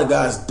 A lot of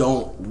guys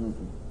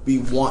don't be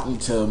wanting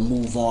to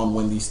move on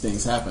when these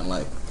things happen.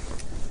 Like,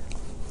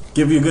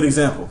 give you a good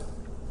example.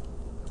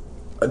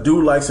 A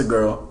dude likes a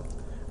girl,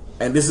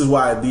 and this is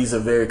why these are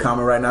very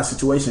common right now,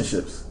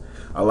 situationships.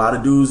 A lot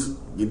of dudes,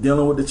 you're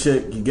dealing with the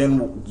chick, you're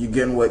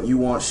getting what you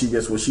want, she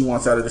gets what she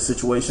wants out of the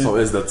situation. So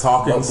is the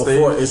talking But stage?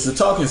 before it's the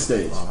talking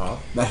stage. Uh-huh.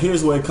 Now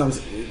here's where it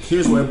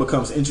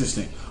becomes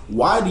interesting.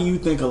 Why do you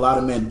think a lot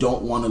of men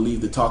don't want to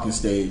leave the talking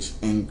stage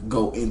and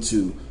go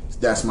into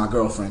that's my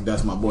girlfriend,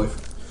 that's my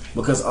boyfriend?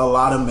 Because a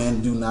lot of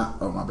men do not.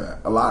 Oh my bad.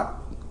 A lot.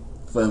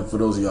 For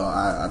those of y'all,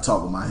 I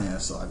talk with my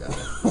hands, so I got it.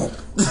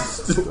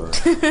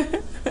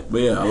 But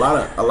yeah,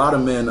 a lot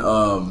of men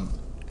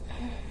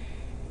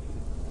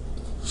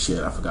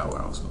Shit, I forgot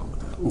where I was going with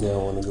that. Yeah, I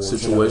want to go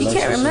Situation. You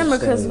can't remember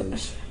because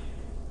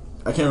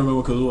I can't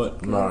remember because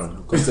what?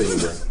 No, continue,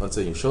 bro.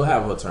 Continue. She'll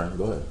have her turn.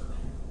 Go ahead.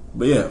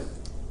 But yeah,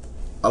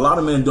 a lot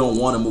of men don't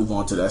want to move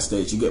on to that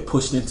stage. You get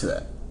pushed into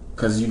that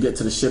because you get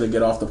to the shit or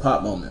get off the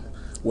pot moment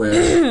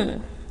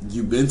where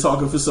you've been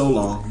talking for so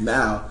long.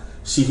 Now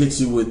she hits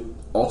you with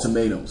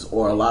ultimatums,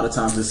 or a lot of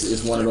times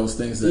it's one of those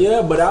things that.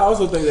 Yeah, but I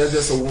also think that's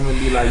just a woman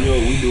be like, yo,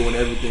 we doing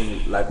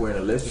everything like we're in a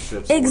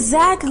relationship. So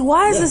exactly.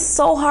 Why is it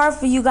so hard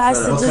for you guys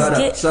to just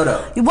get? Shut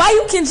up. Why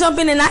you can jump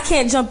in and I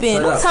can't jump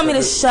in? Don't tell me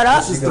to shut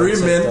up. This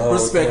is 3 men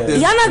perspective.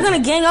 Y'all not gonna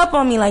gang up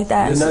on me like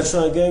that. You're not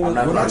trying to gang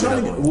up. We're not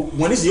trying to.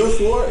 When it's your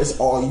floor, it's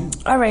all you.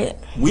 All right.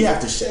 We have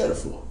to share the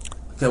floor.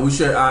 Can we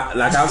share?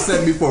 Like I've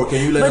said before,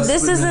 can you let us? But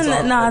this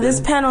isn't. Nah, this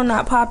panel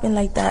not popping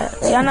like that.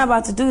 Y'all not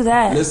about to do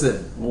that. Listen.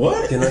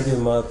 What? Can I give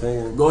my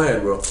opinion? Go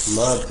ahead, bro.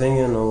 My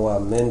opinion on why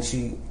men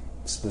cheat,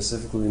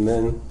 specifically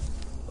men.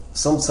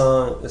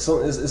 Sometimes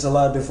it's a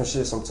lot of different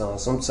shit.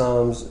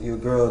 Sometimes your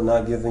girl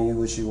not giving you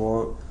what you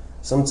want.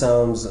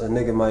 Sometimes a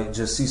nigga might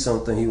just see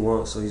something he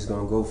wants, so he's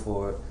gonna go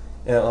for it.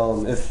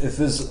 And if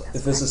it's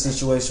a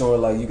situation where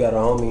like you got a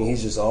homie and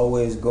he's just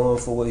always going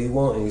for what he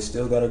want and he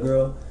still got a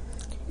girl,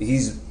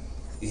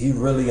 he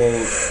really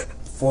ain't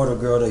for the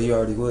girl that he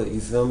already with.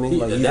 You feel me?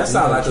 That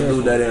sounds like a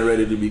dude that ain't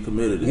ready to be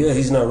committed. Yeah,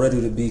 he's not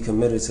ready to be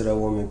committed to that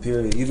woman.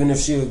 Period. Even if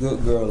she a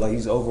good girl, like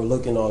he's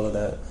overlooking all of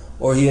that,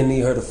 or he'll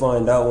need her to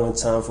find out one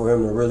time for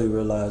him to really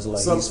realize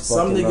like he's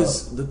fucking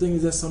niggas. The thing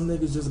is that some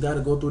niggas just got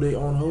to go through their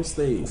own whole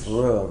stage. For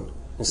real.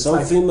 And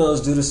some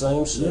females do the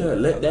same shit. Yeah,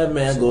 let that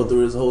man go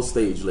through his whole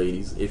stage,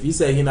 ladies. If he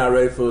say he not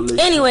ready for a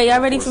relationship. Anyway,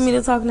 y'all ready for me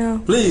to talk now?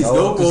 Please,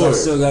 go for it. I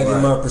still gotta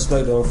get my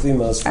perspective on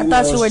females. I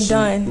thought you were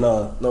done.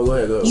 Nah. No, go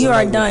ahead. You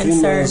are done,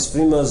 sir.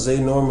 Females, they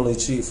normally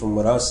cheat from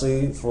what I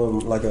see, from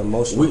like an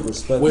emotional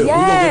perspective.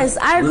 Yes,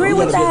 I agree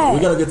with that.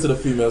 We're gonna get to the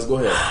females. Go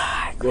ahead.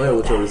 Go ahead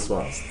with your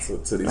response to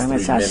these 3 men.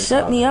 Y'all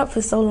shut me up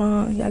for so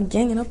long. Y'all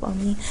ganging up on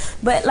me.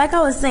 But like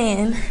I was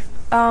saying,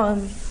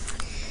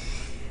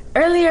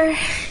 earlier,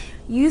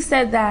 you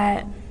said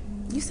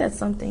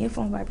something. Your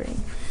phone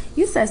vibrating.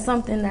 You said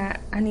something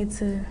that I need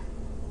to.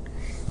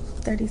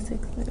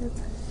 36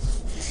 minutes.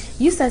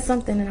 You said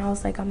something and I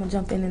was like, I'm gonna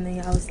jump in, and then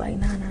y'all was like,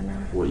 nah.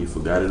 What, you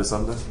forgot it or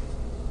something?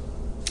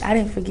 I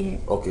didn't forget.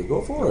 Okay,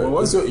 go for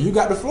it. You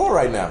got the floor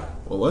right now.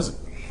 What was it?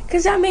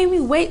 Cause y'all made me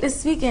wait to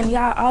speak, and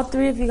y'all, all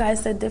 3 of you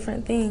guys said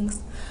different things.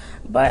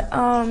 But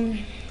oh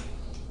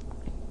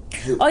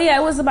yeah,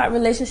 it was about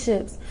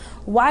relationships.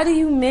 Why do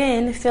you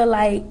men feel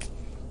like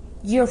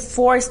you're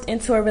forced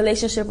into a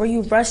relationship or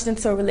you rushed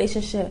into a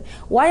relationship?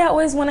 Why y'all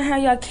always want to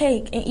have your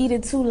cake and eat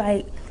it too?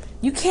 Like,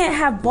 you can't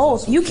have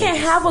both. You can't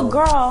have a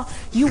girl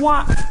you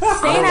want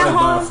staying at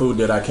home. Food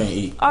that I can't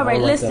eat. All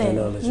right, listen.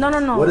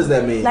 No. What does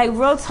that mean? Like,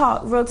 real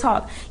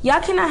talk. Y'all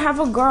cannot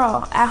have a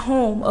girl at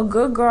home, a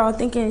good girl,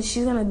 thinking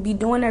she's gonna be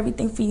doing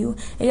everything for you,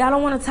 and y'all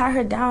don't want to tie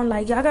her down.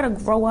 Like, y'all gotta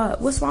grow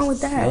up. What's wrong with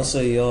that? Don't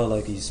say y'all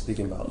like he's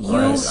speaking about you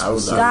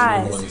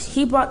guys.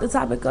 He brought the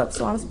topic up,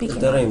 so I'm speaking.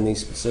 That ain't me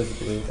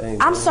specifically.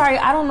 I'm sorry.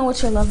 I don't know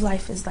what your love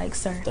life is like,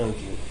 sir. Thank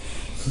you.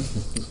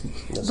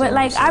 But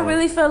like, I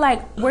really feel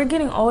like we're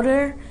getting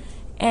older.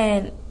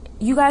 And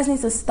you guys need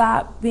to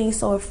stop being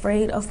so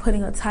afraid of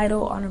putting a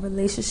title on a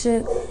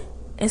relationship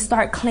and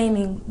start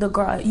claiming the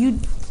girl. You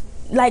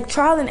like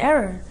trial and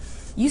error.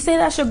 You say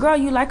that's your girl,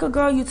 you like a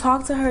girl, you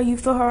talk to her, you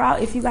feel her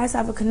out. If you guys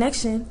have a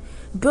connection,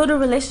 build a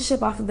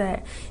relationship off of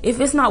that. If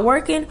it's not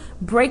working,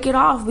 break it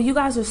off. But you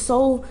guys are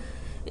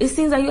it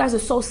seems like you guys are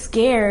so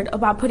scared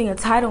about putting a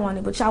title on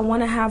it, but y'all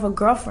want to have a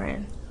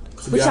girlfriend.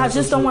 But y'all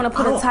just don't want to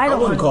put a title on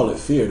it. I wouldn't call it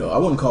fear, though. I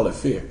wouldn't call it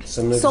fear.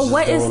 So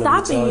what is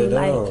stopping you?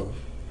 Like,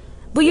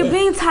 but you're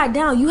being tied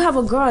down. You have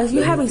a girl. If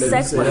you're having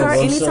sex with her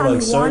anytime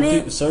you want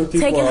it,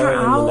 taking her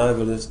out.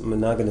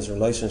 Monogamous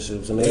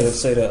relationships, and they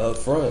say that up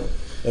front.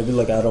 They'd be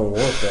like, I don't want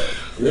that.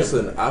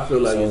 Listen, I feel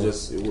like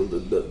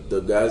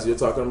the guys you're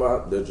talking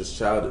about, they're just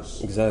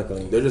childish.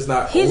 Exactly. They're just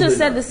not. He just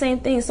said the same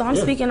thing, so I'm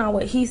speaking on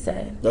what he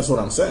said. That's what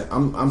I'm saying.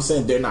 I'm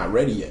saying they're not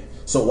ready yet.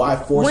 So why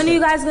force when are you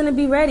guys going to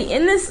be ready?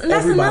 And that's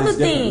another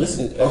thing.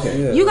 Listen,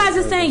 okay. Yeah, you guys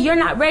are saying you're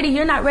not ready.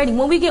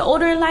 When we get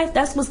older in life,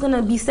 that's what's going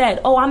to be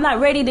said. Oh, I'm not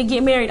ready to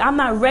get married. I'm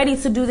not ready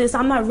to do this.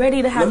 I'm not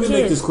ready to have kids. Let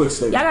me make this quick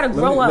statement. Y'all got to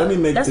grow up.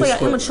 That's why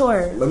you're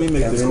immature. Let me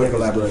make this quick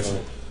elaboration.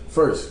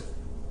 First,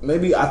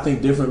 maybe I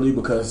think differently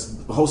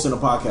because hosting a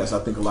podcast,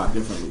 I think a lot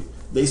differently.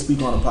 They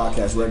speak on a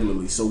podcast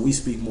regularly, so we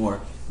speak more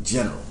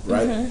general,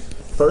 right?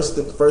 Mm-hmm.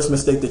 The first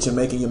mistake that you're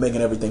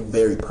making everything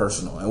very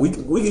personal. And we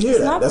can hear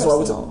that. That's why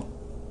we're talking.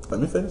 Let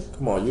me finish.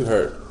 Come on, you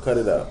heard. Cut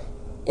it out.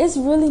 It's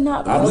really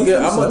not. I'm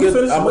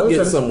gonna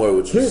get somewhere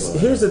with you.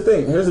 Here's the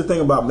thing. Here's the thing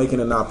about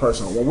making it not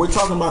personal. When we're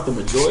talking about the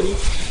majority,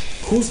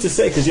 who's to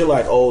say? Because you're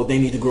like, oh, they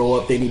need to grow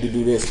up. They need to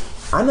do this.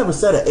 I never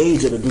said an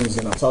age of the dudes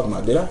that I'm talking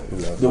about, did I?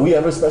 No. Did we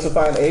ever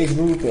specify an age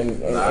group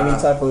in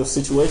any type of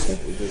situation?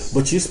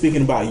 But you're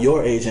speaking about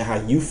your age and how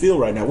you feel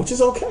right now, which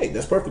is okay.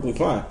 That's perfectly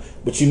fine.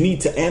 But you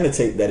need to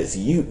annotate that it's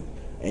you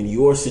and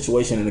your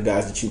situation and the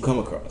guys that you come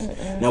across.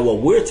 Now, what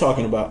we're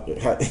talking about,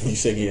 you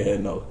shaking your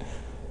head no.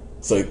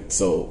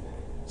 So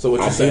So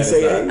what you saying is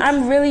that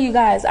I'm really, you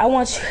guys, I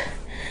want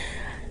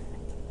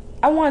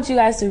you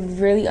guys to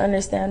really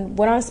understand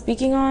what I'm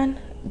speaking on.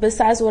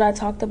 Besides what I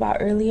talked about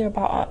earlier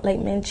about like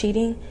men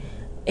cheating,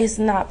 it's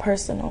not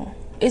personal.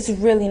 It's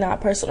really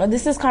not personal.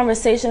 This is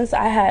conversations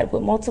I had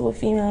with multiple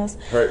females.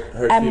 Hurt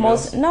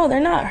females? No, they're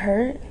not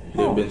hurt.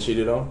 They've been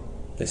cheated on?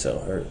 They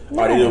sound hurt.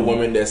 No. Are they the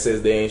women that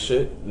says they ain't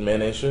shit?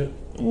 Men ain't shit?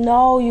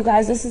 No, you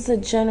guys, this is a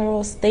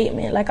general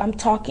statement. Like, I'm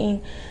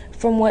talking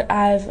from what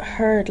I've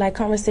heard, like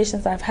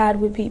conversations I've had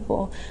with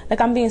people.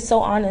 Like, I'm being so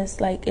honest.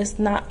 Like, it's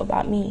not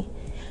about me.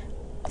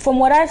 From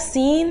what I've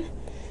seen,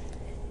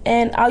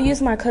 and I'll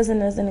use my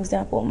cousin as an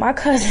example. My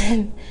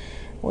cousin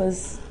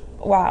was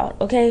wild,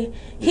 okay?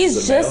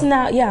 He's just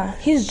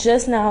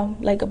now,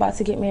 like, about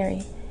to get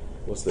married.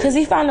 What's that? Because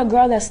he found a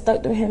girl that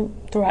stuck to him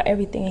throughout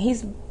everything, and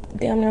he's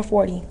damn near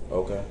 40.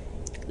 Okay.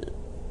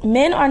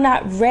 Men are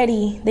not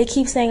ready. They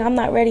keep saying, I'm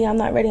not ready,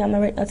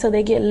 until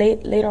they get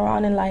later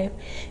on in life,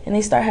 and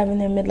they start having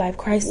their midlife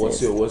crisis.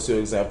 What's your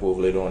example of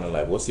later on in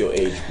life? What's your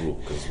age group?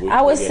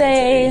 I would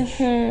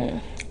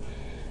say,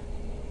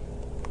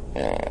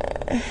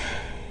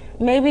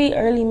 maybe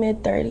early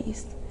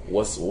mid-30s.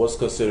 What's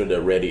considered a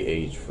ready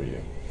age for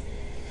you?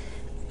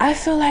 I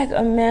feel like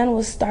a man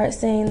will start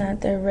saying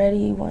that they're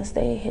ready once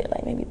they hit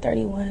like maybe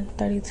 31,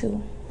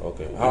 32.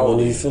 Okay. How old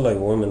do you feel like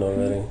women are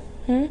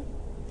ready?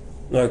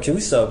 No, can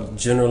we stop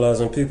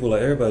generalizing people?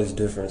 Like, everybody's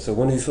different. So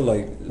when do you feel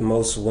like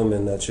most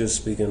women that you're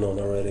speaking on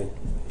are ready?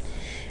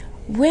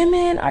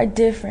 Women are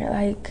different.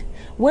 Like,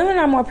 women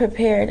are more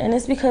prepared, and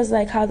it's because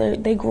like how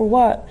they grew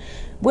up.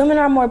 Women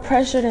are more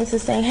pressured into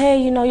saying,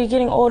 hey, you know, you're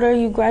getting older,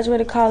 you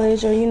graduated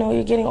college, or, you know,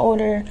 you're getting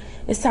older,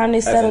 it's time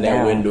to settle down. As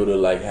in that window to,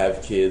 like,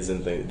 have kids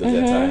and things, does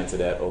that tie into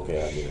that?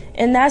 Okay, I get it.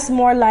 And that's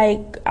more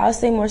like, I'll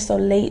say more so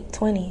late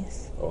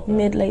 20s,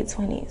 mid-late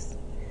 20s.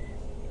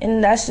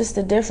 And that's just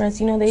the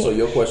difference, you know. So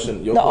your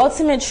question... The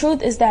ultimate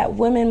truth is that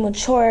women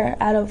mature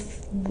at a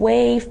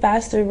way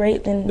faster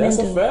rate than men do. That's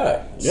a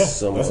fact. Yeah,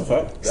 that's a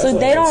fact. So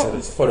they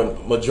don't... For the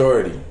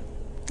majority.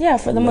 Yeah,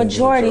 for the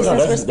majority,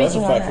 since we're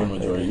speaking on that. That's a fact for the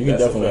majority. You can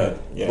definitely...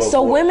 Yeah.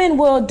 So women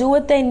will do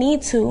what they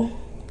need to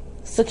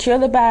secure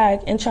the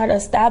bag and try to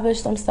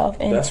establish themselves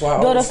and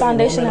build a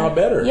foundation. Women are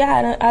better.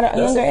 Yeah, at a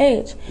younger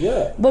age.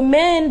 Yeah. But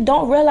men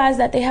don't realize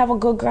that they have a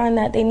good grind,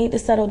 that they need to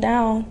settle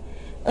down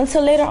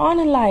until later on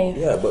in life.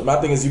 Yeah, but my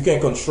thing is you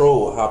can't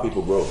control how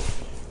people grow.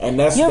 And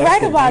that's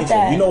right the about danger.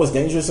 that. You know what's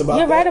dangerous about that?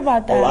 You're right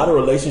about that. A lot of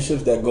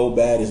relationships that go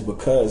bad is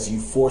because you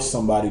force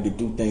somebody to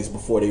do things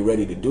before they're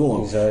ready to do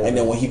them. Exactly. And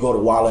then when he go to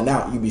wilding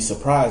out, you be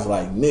surprised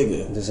like,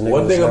 nigga.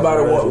 One thing about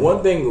it,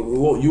 one thing,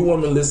 you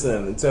women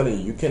listening, I'm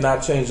telling you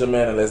cannot change a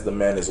man unless the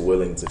man is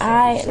willing to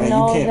change. And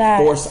you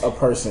can't force a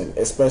person,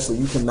 especially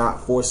you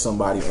cannot force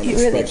somebody and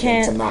expect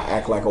them to not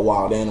act like a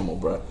wild animal,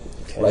 bro.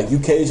 Okay. Like, you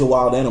cage a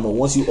wild animal.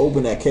 Once you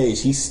open that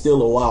cage, he's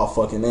still a wild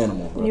fucking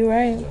animal, bro. You're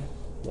right. Yeah.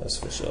 That's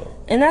for sure.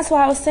 And that's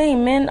why I was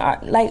saying men are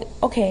like,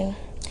 okay,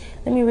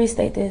 let me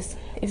restate this.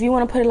 If you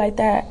want to put it like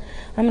that,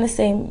 I'm going to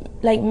say,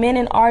 like, men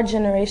in our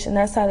generation,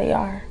 that's how they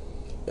are.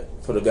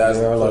 For the guys,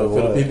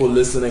 for the people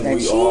listening, they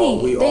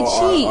cheat. He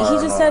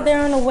just said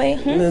they're on the way.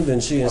 Men been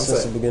cheating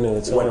since the beginning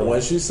of the time.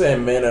 When she's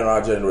saying men in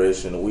our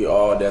generation, we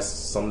all,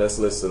 that's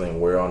listening,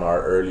 we're on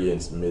our early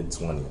and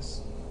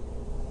mid-20s.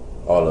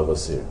 All of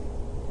us here.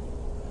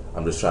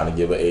 I'm just trying to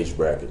give an age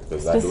bracket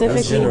because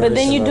specifically, but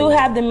then you do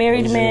have the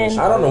married men.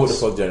 I don't know what the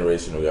fuck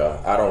generation we are.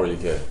 I don't really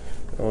care.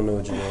 I don't know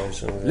what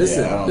generation we are.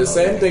 Listen, the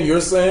same thing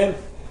you're saying,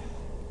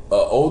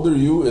 older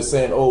you is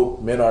saying, oh,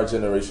 men our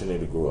generation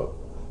need to grow up.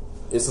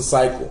 It's a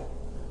cycle.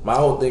 My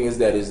whole thing is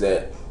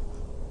that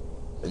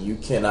you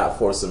cannot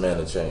force a man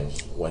to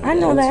change. I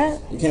know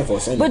that. You can't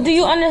force anyone. But do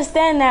you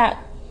understand that?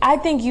 I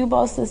think you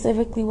both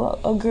specifically will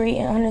agree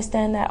and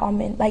understand that all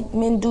men, like,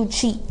 men do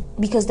cheat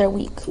because they're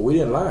weak. We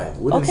didn't lie.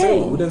 We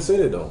didn't say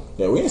they don't.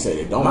 Yeah, we didn't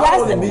say they don't.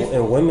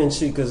 And women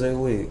cheat because they're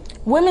weak.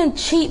 Women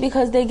cheat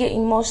because they get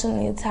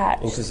emotionally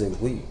attached. And because they're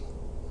weak.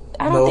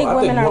 I don't think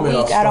women are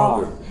weak at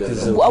all.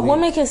 A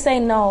woman can say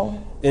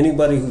no.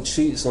 Anybody who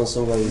cheats on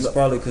somebody is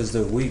probably because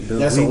they're weak.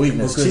 That's a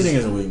weakness. Cheating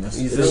is a weakness.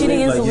 Cheating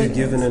is a weakness. You're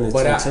giving in a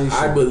temptation. But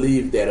I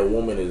believe that a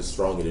woman is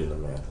stronger than a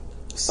man.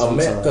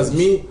 Because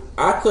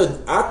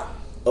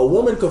a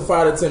woman could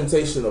fight a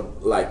temptation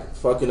of, like,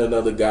 fucking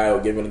another guy or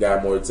giving a guy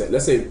more attention.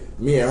 Let's say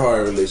me and her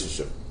in a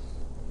relationship.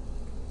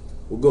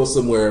 We'll go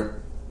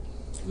somewhere,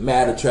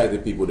 mad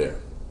attractive people there.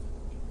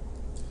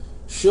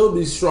 She'll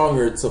be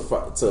stronger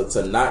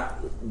to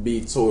not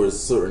be towards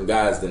certain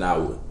guys than I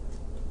would.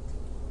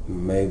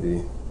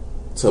 Maybe.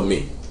 To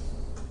me.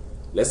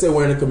 Let's say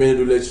we're in a committed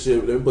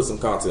relationship. Let me put some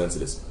content into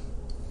this.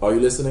 Are you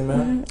listening,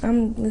 man? Mm-hmm.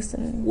 I'm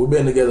listening. We've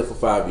been together for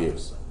 5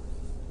 years.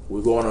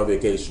 We go on a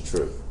vacation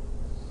trip.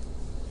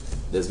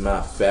 There's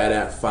my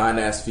fine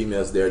ass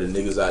females there, the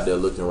niggas out there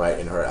looking right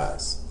in her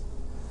eyes.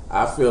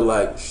 I feel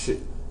like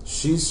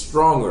she's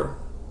stronger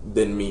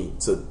than me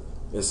to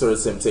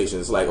insert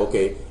temptation. It's like,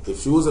 okay, if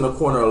she was in a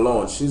corner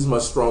alone, she's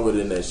much stronger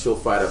than that. She'll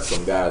fight up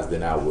some guys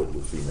than I would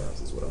with females,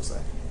 is what I'm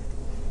saying.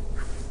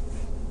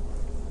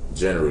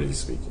 Generally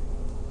speaking.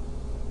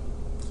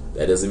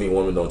 That doesn't mean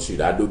women don't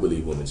cheat. I do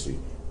believe women cheat.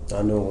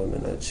 I know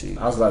women that cheat.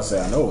 I was about to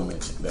say I know women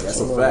cheat. That's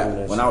a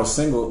fact. When I was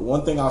single,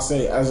 one thing I'll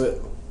say as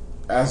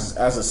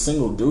a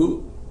single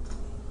dude,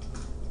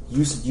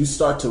 you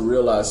start to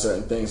realize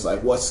certain things.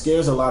 Like what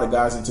scares a lot of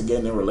guys into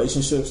getting in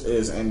relationships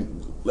is,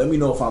 and let me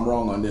know if I'm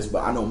wrong on this,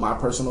 but I know my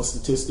personal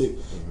statistic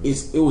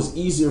is it was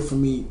easier for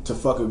me to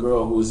fuck a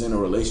girl who was in a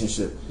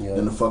relationship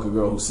than to fuck a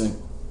girl who's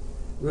single.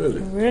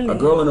 Really? A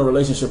girl in a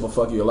relationship will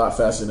fuck you a lot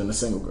faster than a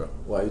single girl.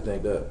 Why you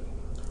think that?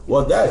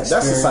 Well, that's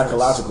a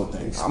psychological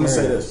thing. I'm gonna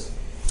say this.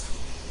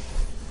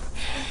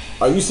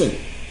 Are you single?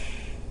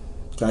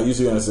 Can I use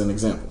you as an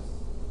example?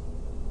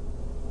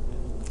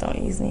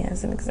 Don't use me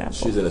as an example.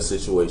 She's in a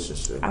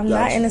situationship. I'm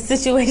not in a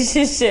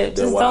situationship.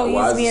 Just don't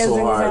use me as an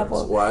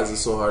example. Why is it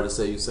so hard to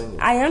say you're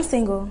single? I am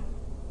single.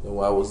 And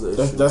why was the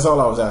issue? That's all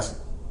I was asking.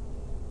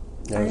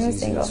 I am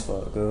single.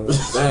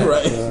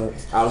 Right.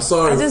 I'm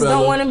sorry, I just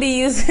don't want to be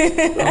used.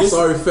 I'm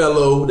sorry,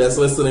 fellow that's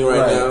listening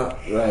right now.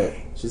 Right.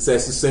 She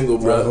said she's single,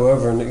 bro.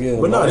 Whoever,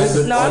 but no, that's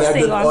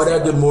all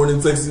that good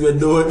morning text you been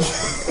doing.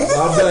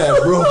 My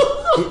bad, bro.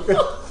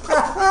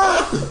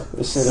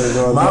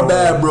 My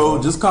bad, bro.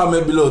 Just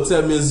comment below.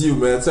 Tell me it's you,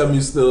 man. Tell me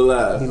you're still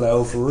alive. He like,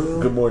 oh, for real?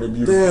 Good morning,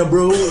 beautiful. Damn,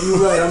 bro. You're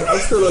right. I'm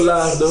still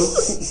alive, though.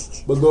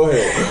 But go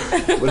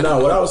ahead. But no,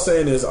 what I was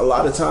saying is a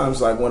lot of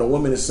times, like when a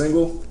woman is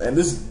single, and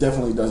this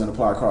definitely doesn't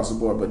apply across the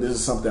board, but this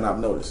is something I've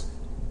noticed.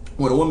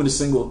 When a woman is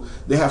single,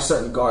 they have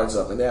certain guards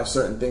up, and they have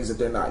certain things that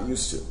they're not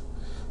used to.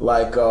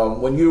 Like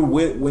when you're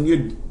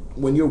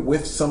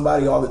with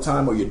somebody all the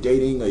time, or you're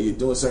dating, or you're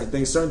doing certain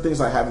things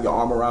like having your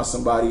arm around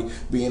somebody,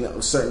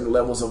 being certain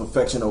levels of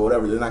affection or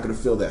whatever, they're not going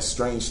to feel that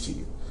strange to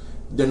you.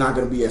 They're not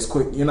going to be as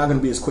quick. You're not going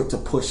to be as quick to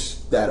push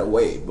that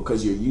away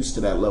because you're used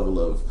to that level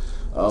of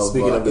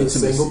speaking of the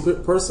intimacy. single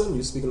person,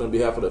 you speaking on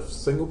behalf of the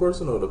single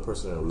person or the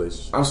person in a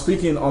relationship? I'm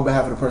speaking on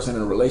behalf of the person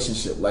in a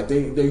relationship. Like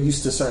they're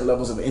used to certain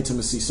levels of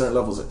intimacy, certain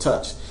levels of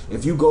touch.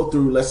 If you go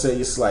through, let's say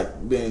it's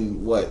like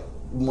been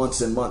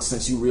months and months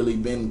since you really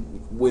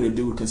been with a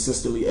dude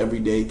consistently every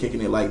day,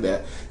 kicking it like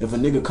that. If a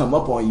nigga come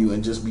up on you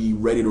and just be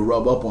ready to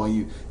rub up on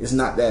you, it's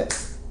not that.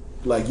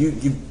 Like you're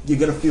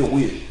gonna feel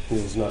weird.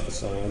 It's not the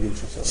same. I get you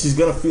saying. She's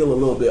gonna feel a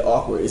little bit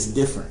awkward. It's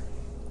different.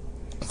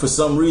 For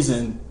some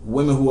reason,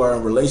 women who are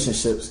in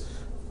relationships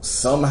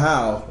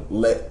somehow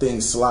let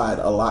things slide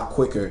a lot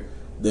quicker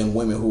than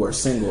women who are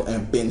single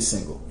and been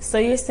single. So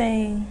you're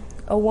saying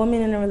a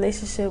woman in a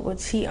relationship will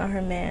cheat on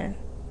her man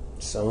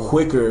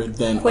quicker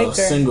than a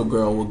single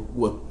girl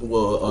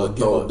will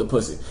give up the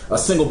pussy. A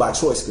single by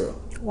choice girl.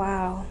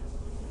 Wow.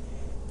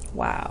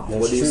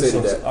 What do you say to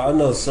that? I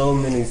know so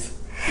many.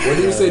 What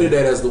do you say to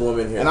that as the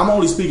woman here? And I'm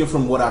only speaking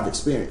from what I've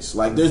experienced.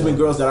 Like, there's been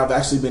girls that I've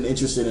actually been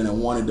interested in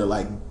and wanted to,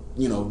 like,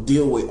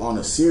 deal with on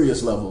a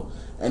serious level,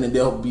 and then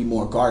they'll be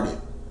more guarded.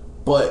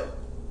 But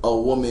a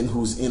woman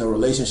who's in a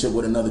relationship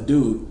with another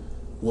dude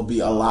will be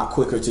a lot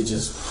quicker to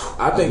just.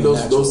 I think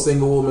those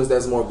single women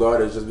that's more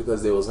guarded just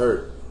because they was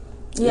hurt.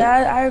 Yeah,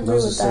 I agree with that.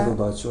 Those are single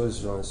by choice,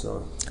 John.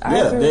 So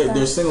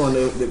they're single and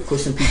they're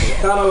pushing people.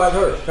 Kind of like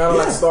her, kind of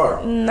like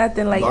Star.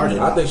 Nothing like me.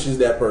 I think she's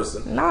that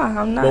person. Nah,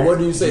 I'm not. But what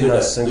do you say to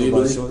that?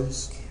 Single by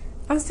choice?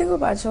 I'm single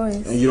by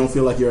choice. And you don't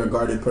feel like you're a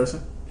guarded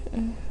person?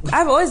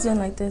 I've always been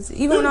like this.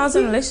 Even when I was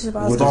in a relationship,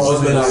 I was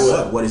always been like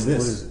what? What is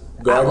this?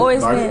 I've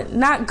always been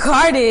not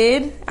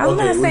guarded. I'm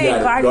not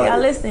saying guarded. Y'all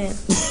listen.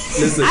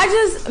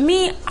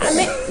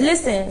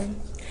 Listen.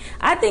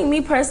 I think me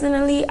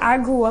personally, I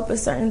grew up a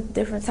certain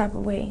different type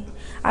of way.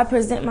 I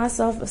present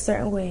myself a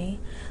certain way.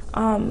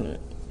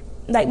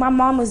 Like my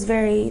mom was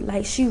very,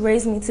 like, she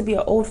raised me to be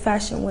an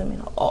old-fashioned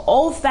woman, an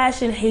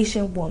old-fashioned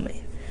Haitian woman.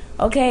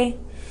 Okay?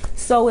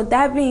 So with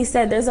that being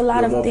said, there's a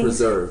lot of things.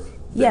 Preserved.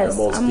 Yes,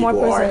 most I'm more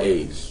people our preserved.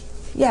 age.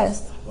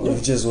 Yes. You're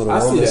just what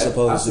a woman's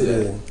supposed to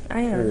be.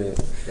 I am.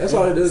 That's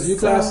all it is. You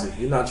classy.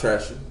 You're not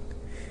trashy.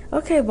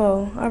 Okay,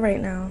 Bo. All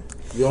right now.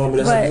 You want me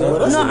to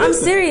no, I'm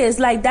serious.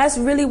 Like, that's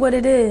really what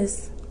it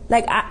is.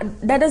 Like,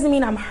 that doesn't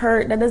mean I'm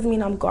hurt. That doesn't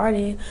mean I'm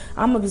guarded.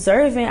 I'm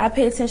observant. I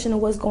pay attention to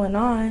what's going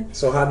on.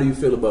 So how do you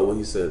feel about what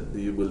he said? Do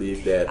you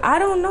believe that? I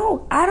don't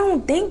know. I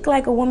don't think,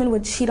 like, a woman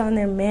would cheat on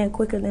their man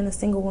quicker than a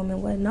single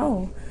woman would.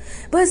 No.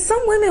 But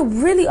some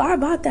women really are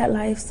about that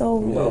life. So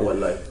about what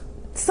life?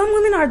 Some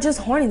women are just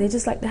horny. They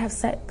just like to have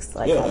sex.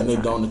 Like, and they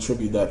don't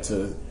attribute that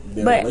to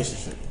their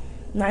relationship.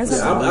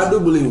 I do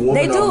believe women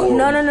they do. Are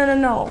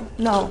more.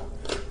 No.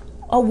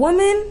 A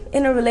woman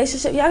in a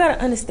relationship, y'all gotta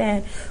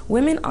understand,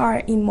 women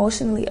are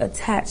emotionally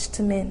attached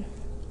to men.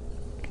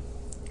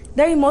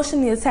 They're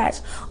emotionally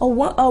attached. A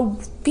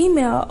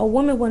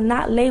woman will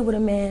not lay with a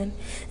man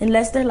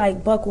unless they're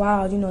like buck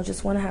wild,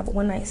 just want to have a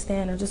one night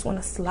stand or just want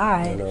to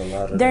slide.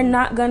 They're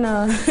not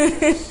gonna.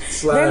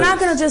 They're not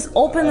gonna just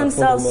open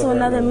themselves to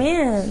another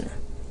man.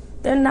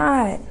 They're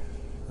not.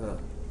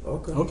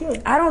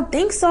 Okay. I don't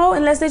think so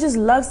unless they just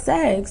love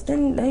sex.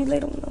 Then they lay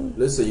them.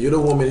 Listen, you're the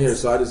woman here,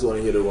 so I just want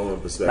to hear the woman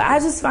perspective. But I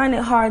just find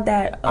it hard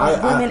that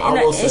women,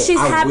 if she's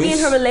happy in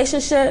her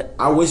relationship.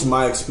 I wish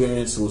my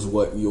experience was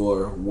what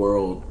you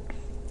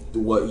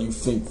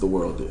think the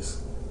world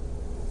is.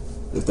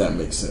 If that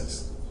makes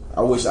sense.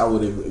 I wish I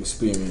would have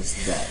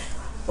experienced that.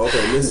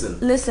 Okay, listen.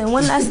 Listen,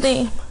 one last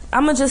thing.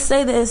 I'm gonna just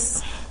say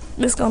this.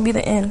 This gonna be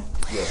the end.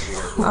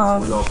 Yes, we're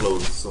gonna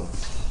close soon.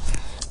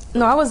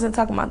 No, I wasn't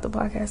talking about the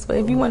podcast, but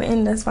if you want to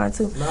end, that's fine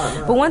too.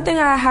 Nah. But one thing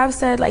I have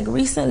said, like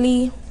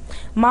recently,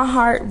 my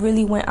heart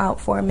really went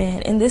out for a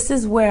man, and this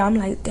is where I'm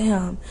like,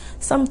 damn,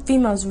 some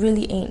females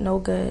really ain't no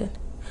good.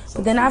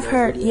 But then I've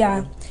heard,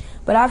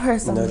 but I've heard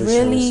some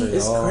really.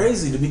 It's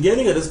crazy. The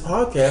beginning of this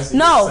podcast.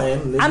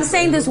 I'm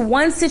saying this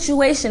one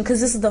situation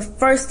because this is the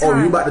first time.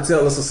 Oh, you about to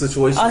tell us a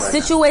situation?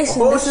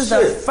 This is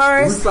the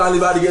first. We finally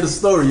about to get a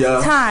story,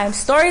 y'all.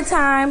 Story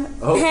time.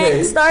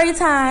 Okay. Story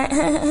time.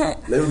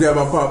 Let me grab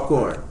my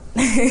popcorn.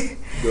 Go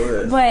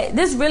ahead. But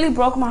this really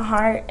broke my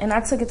heart, and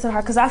I took it to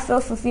heart because I feel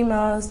for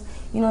females,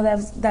 you know,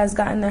 that's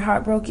gotten their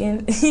heart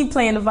broken. He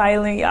playing the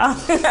violin, y'all.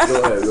 Go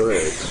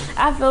ahead.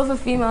 I feel for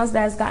females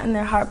that's gotten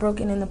their heart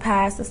broken in the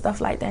past and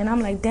stuff like that, and I'm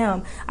like,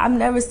 damn, I've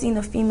never seen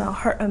a female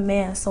hurt a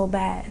man so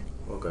bad.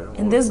 Okay.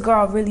 And this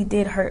girl really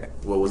did hurt.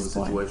 What was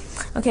the situation?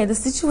 Okay, the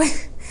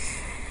situation.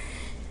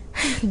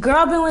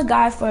 Girl been with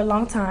guy for a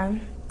long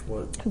time.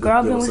 What?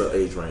 Girl Give been us with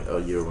an age range, a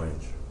year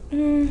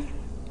range.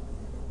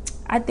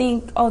 I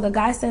think, the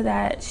guy said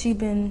that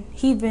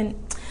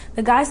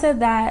the guy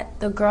said that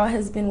the girl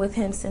has been with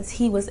him since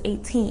he was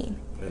 18.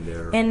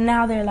 And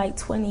now they're like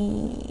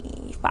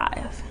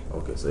 25.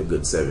 Okay, so a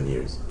good 7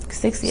 years.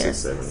 6 years.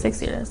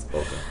 6 years.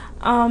 Okay.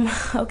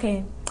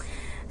 Okay.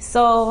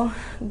 So,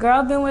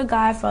 girl been with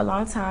guy for a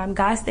long time.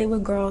 Guy stayed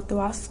with girl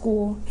throughout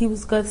school. He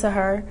was good to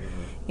her.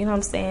 You know what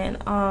I'm saying?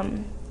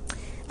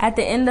 At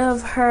the end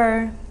of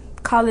her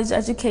college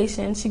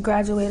education, she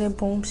graduated.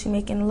 Boom. She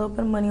making a little bit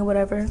of money or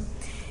whatever.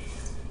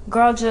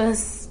 Girl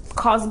just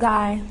calls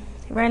guy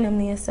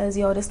randomly and says,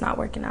 yo, this not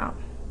working out.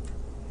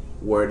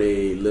 Were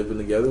they living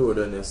together or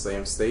in the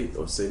same state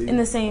or city? In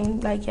the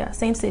same,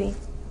 same city.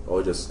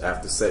 Or just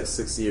after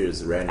 6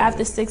 years randomly?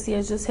 After 6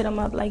 years, just hit him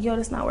up like, yo,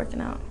 this not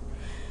working out.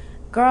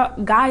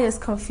 Guy is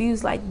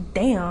confused like,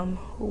 damn,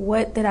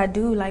 what did I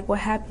do? Like, what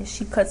happened?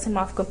 She cuts him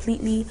off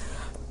completely,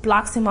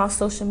 blocks him off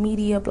social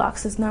media,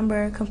 blocks his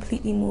number,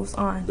 completely moves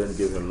on. Didn't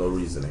give him no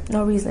reasoning.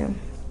 No reason.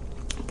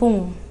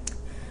 Boom.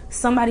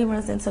 Somebody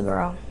runs into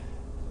girl,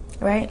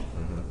 right?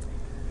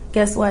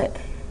 Guess what?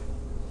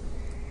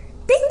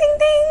 Ding, ding,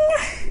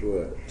 ding.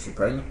 What? She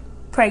pregnant?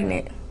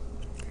 Pregnant.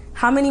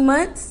 How many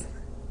months?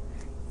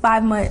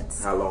 5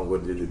 months. How long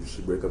did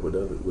she break up with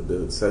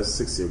the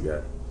 6-year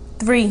guy?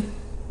 3.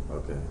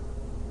 Okay.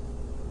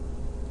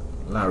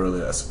 Not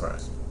really that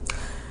surprised.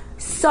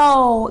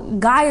 So,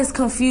 guy is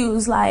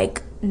confused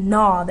like,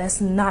 no, that's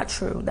not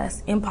true.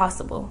 That's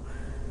impossible.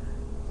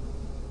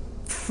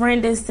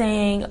 Friend is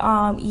saying,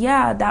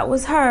 yeah, that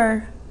was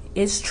her.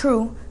 It's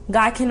true.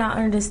 Guy cannot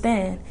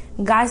understand.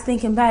 Guy's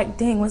thinking back,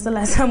 dang, when's the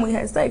last time we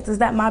had sex? Is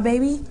that my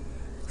baby?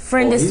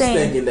 Friend is saying,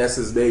 he's thinking that's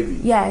his baby.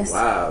 Yes.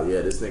 Wow,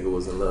 yeah, this nigga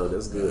was in love.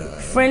 That's good.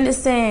 Friend is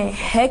saying,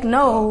 heck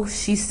no,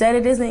 she said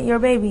it isn't your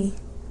baby.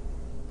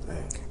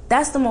 Dang.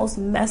 That's the most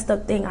messed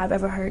up thing I've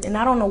ever heard. And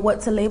I don't know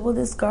what to label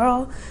this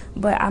girl,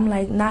 but I'm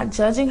like not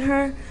judging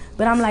her,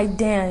 but I'm like,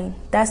 dang,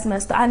 that's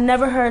messed up. I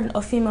never heard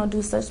a female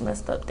do such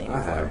messed up thing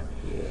before. I have.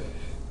 Yeah.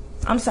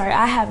 I'm sorry,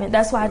 I haven't.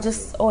 That's why I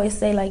just always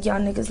say like y'all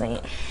niggas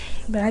ain't.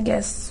 But I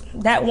guess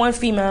that one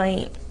female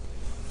ain't.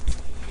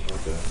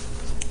 Okay.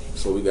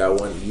 So we got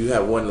one. You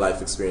have one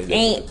life experience.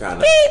 Ain't. Kind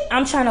of.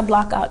 I'm trying to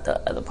block out the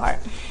other part.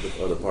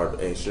 The other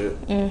part ain't shit.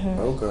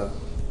 Okay,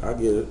 I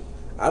get it.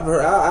 I've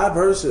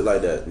heard shit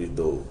like that,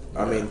 though.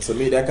 I mean, to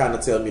me, that kind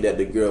of tell me that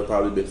the girl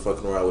probably been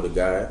fucking around with a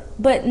guy.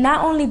 But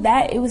not only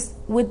that, it was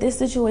with this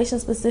situation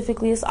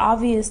specifically. It's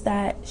obvious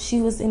that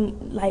she was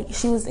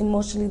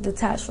emotionally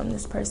detached from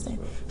this person.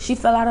 She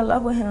fell out of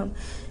love with him.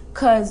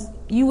 Cause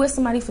you with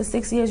somebody for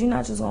 6 years, you're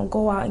not just gonna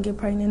go out and get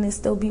pregnant and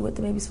still be with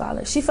the baby's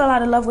father. She fell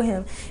out of love with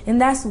him, and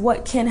that's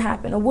what can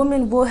happen. A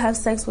woman will have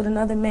sex with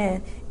another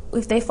man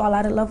if they fall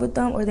out of love with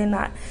them or they're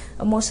not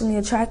emotionally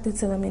attracted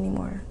to them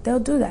anymore. They'll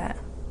do that.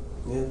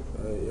 Yeah,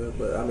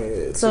 but I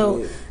mean,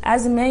 so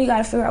as a man, you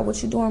gotta figure out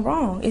what you're doing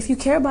wrong. If you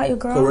care about your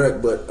girl,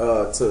 correct.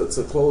 But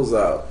to close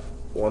out,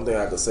 one thing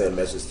I could say a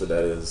message to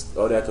that is,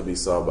 that could be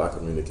solved by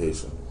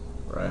communication.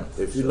 Right.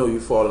 If you know you're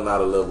falling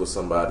out of love with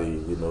somebody,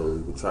 you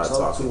can try to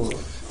talk to them.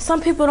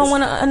 Some people don't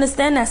want to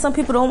understand that. Some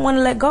people don't want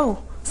to let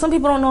go. Some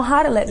people don't know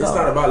how to let go. It's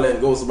not about letting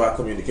go. It's about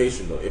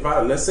communication, though.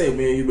 Let's say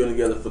me and you been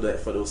together for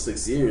those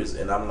 6 years,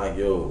 and I'm like,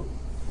 yo,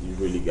 you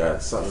really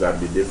got something got to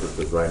be different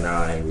because right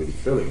now I ain't really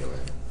feeling it.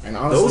 Right. And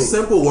honestly, those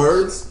simple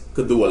words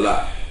could do a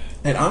lot.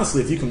 And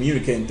honestly, if you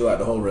communicating throughout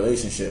the whole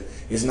relationship,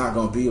 it's not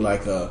going to be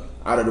like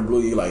out of the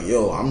blue, you're like,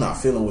 yo, I'm not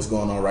feeling what's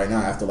going on right now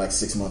after like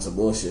 6 months of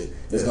bullshit.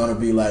 It's going to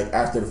be like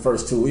after the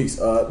first 2 weeks,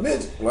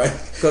 Mitch, like,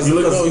 because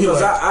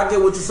I get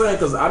what you're saying.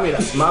 Because I mean,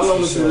 my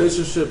longest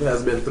relationship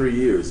has been 3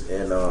 years,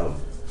 and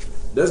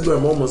there's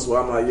been moments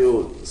where I'm like,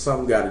 yo,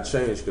 something got to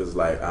change because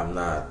like I'm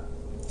not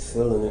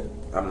feeling it.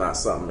 I'm not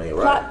something ain't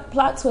right.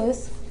 Plot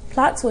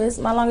twist.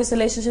 My longest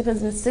relationship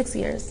has been 6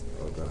 years.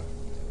 Okay.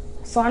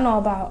 So I know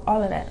about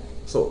all of that.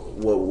 So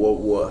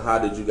what? How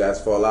did you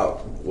guys fall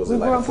out? Was we it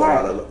like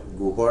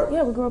grew apart?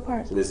 Yeah, we grew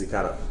apart. So basically,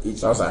 kind of each.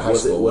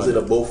 So was it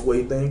a both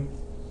way thing?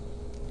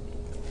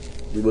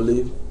 You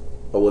believe?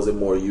 or was it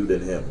more you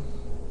than him?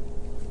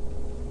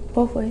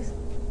 Both ways.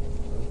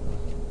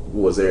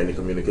 Was there any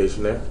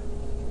communication there?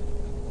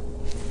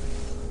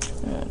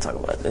 I'm gonna talk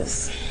about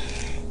this.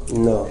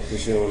 No,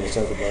 because you don't want to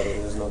talk about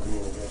it. There's no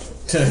communication.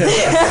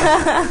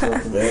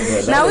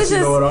 Now we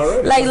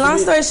just like long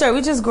story short,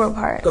 we just grew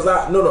apart. Because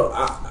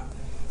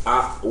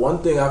one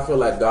thing I feel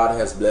like God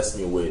has blessed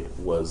me with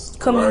was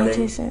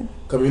Communication.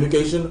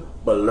 Communication,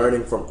 but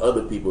learning from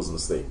other people's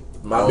mistakes.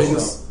 My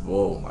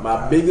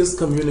biggest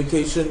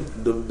communication.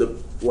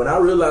 When I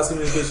realized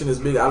communication is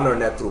big, I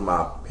learned that through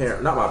my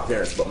not my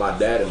parents, but my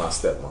dad and my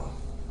stepmom.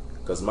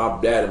 Because my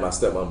dad and my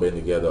stepmom been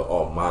together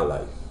all my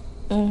life.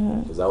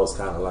 Because I was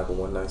kind of like a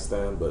one night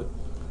stand, but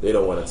they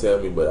don't want to tell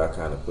me. But I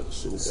kind of put the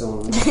shit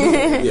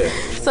together. Yeah.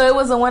 So it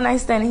was a one night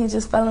stand, and he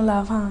just fell in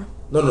love, huh?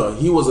 No,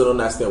 he was an one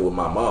night stand with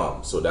my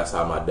mom, so that's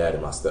how my dad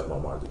and my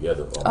stepmom are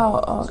together.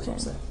 Okay.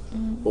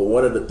 But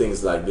one of the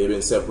things, like, they've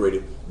been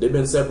separated.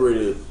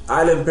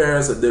 Island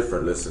parents are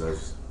different,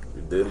 listeners.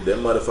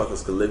 Them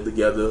motherfuckers could live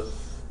together.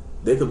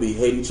 They could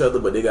hate each other,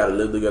 but they gotta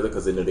live together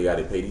because they know they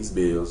gotta pay these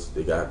bills.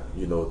 They got,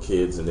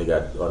 kids, and they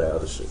got all that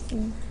other shit.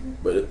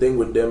 But the thing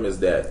with them is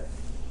that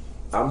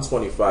I'm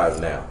 25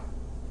 now.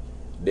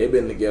 They've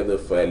been together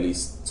for at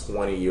least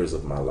 20 years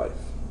of my life.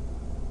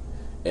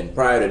 And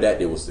prior to that,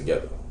 they was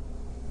together.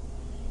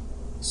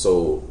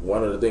 So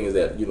one of the things is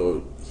that,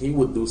 he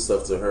would do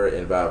stuff to her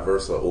and vice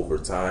versa over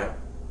time,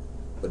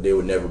 but they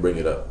would never bring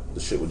it up.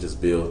 The shit would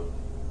just build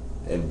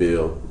and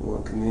build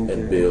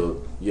and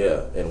build.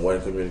 Yeah, and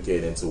one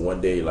communicate into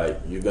one day,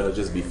 like, you're going to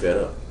just be fed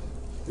up.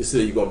 It's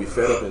either you're going to be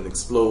fed up and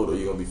explode, or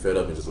you're going to be fed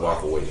up and just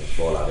walk away and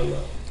fall out of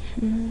love.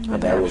 And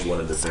that was one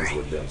of the things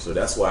with them. So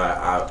that's why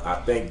I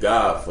thank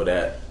God for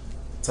that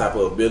type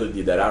of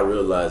ability, that I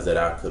realized that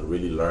I could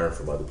really learn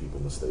from other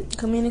people's mistakes.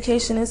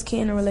 Communication is key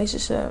in a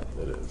relationship.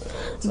 It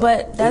is.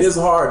 But it is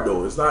hard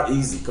though. It's not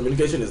easy.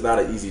 Communication is not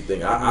an easy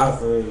thing.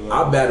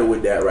 I battle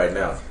with that right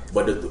now.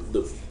 But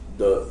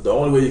the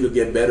only way you could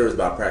get better is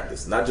by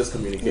practice. Not just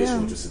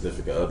communication with your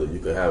significant other. You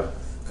could have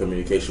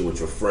communication with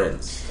your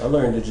friends. I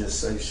learned to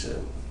just say shit.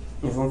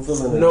 If I'm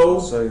feeling it, no,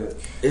 say it.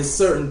 It's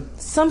certain.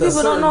 Some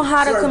people don't know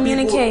how to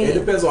communicate.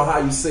 People, it depends on how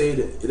you say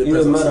it. It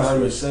doesn't matter how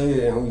you say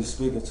it and who you're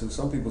speaking to.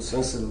 Some people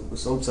sensitive, but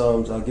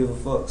sometimes I give a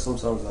fuck.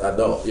 Sometimes I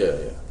don't. Yeah.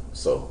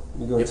 So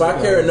if I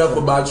care enough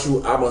about you,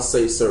 I'm gonna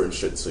say certain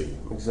shit to you.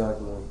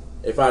 Exactly.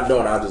 If I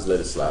don't, I'll just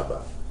let it slide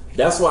by.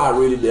 That's why I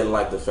really didn't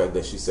like the fact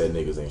that she said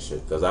niggas ain't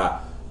shit. Because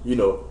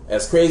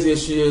as crazy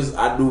as she is,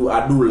 I do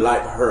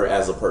like her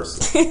as a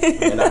person,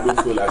 and I do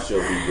feel like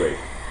she'll be great.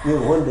 Yeah,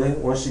 one day,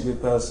 once she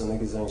get past the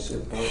niggas ain't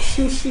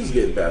shit. She's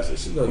getting past it.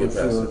 She's gonna get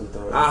past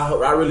it.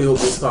 I really hope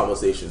this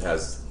conversation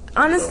has.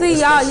 Honestly,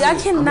 y'all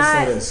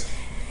cannot.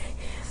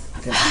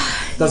 Go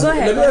ahead.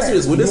 Let me ask you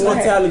this: with this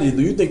mentality,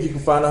 do you think you can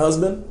find a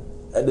husband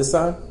at this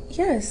time?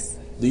 Yes.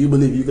 Do you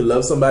believe you can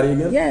love somebody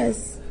again?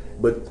 Yes.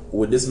 But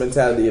with this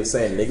mentality of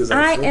saying niggas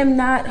ain't shit, am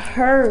not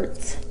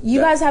hurt.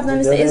 You guys have to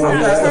understand. It's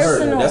not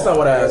personal. That's not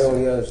what I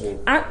asked you.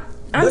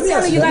 I'm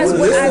telling you guys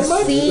what I've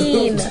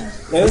seen.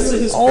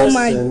 Oh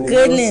my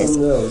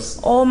goodness.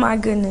 Oh my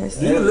goodness.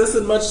 Do you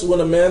listen much when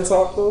a man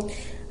talk though?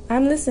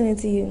 I'm listening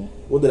to you.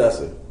 What did I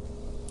say?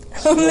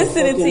 I'm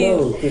listening to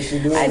you.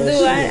 I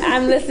do.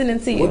 I'm listening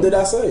to you. What did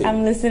I say?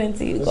 I'm listening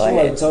to you. Go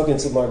ahead. Like talking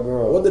to my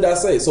girl. What did I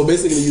say? So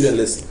basically, you didn't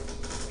listen.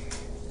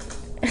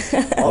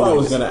 All I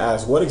was gonna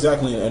ask, what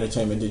exactly in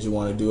entertainment did you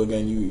want to do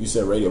again? You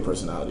said radio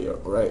personality,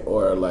 right?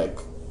 Or like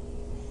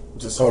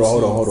just hold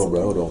on,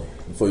 bro. Hold on.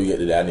 Before you get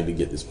to that, I need to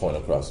get this point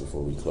across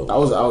before we close. I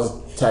was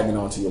tagging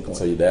on to your point.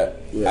 Tell you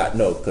that? Yeah.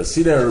 No, because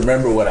she didn't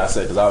remember what I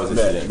said because I was in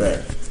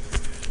there.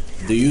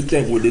 Do you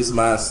think with this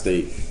mind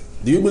state,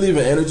 do you believe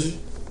in energy?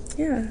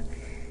 Yeah.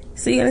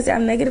 So you're gonna say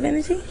I'm negative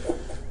energy?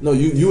 No,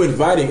 you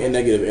inviting a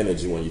negative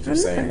energy when you keep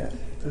saying that.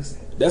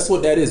 That's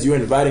what that is. You're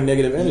inviting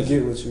negative energy. You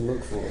get what you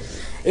look for.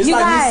 It's you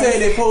like guys, you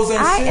saying that hoes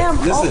ain't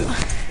shit. Listen,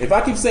 if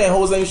I keep saying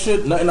hoes ain't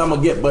shit, nothing I'm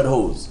gonna get but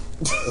hoes.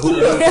 That's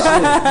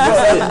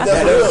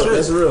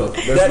real.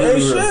 That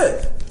ain't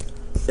shit.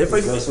 If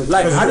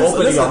like I just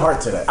opening your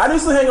heart to that. I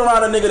used to hang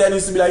around a nigga that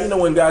used to be like,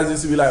 when guys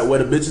used to be like, where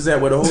the bitches at,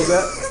 where the hoes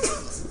at.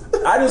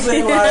 I just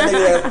hang around a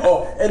nigga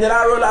that, and then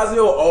I realized,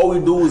 all we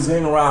do is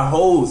hang around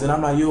hoes, and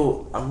I'm like,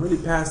 I'm really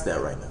past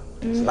that right now.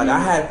 Mm-hmm. Like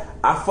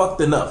I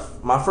fucked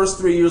enough. My first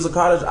 3 years of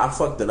college, I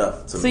fucked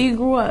enough. So you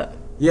grew up.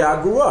 Yeah,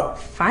 I grew up.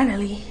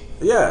 Finally.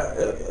 Yeah,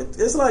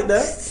 it's like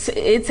that.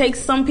 It takes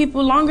some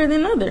people longer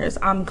than others.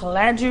 I'm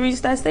glad you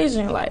reached that stage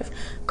in your life.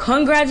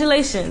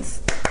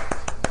 Congratulations.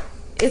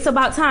 It's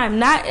about time.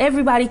 Not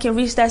everybody can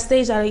reach that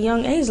stage at a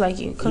young age like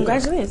you.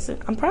 Congratulations. Yeah.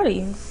 I'm proud of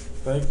you.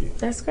 Thank you.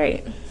 That's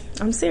great.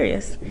 I'm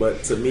serious.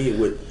 But to me,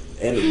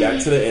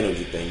 back to the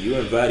energy thing, you're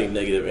inviting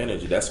negative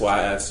energy. That's why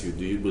I asked you,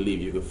 do you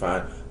believe you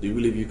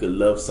could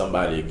love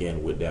somebody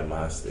again with that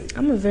mind state?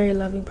 I'm a very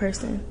loving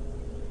person.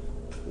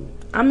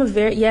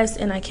 Yes,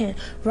 and I can.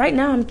 Right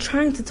now, I'm not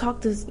trying to talk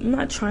to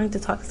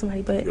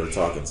somebody, but... You're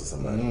talking to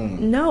somebody.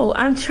 No,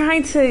 I'm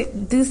trying to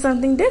do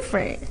something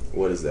different.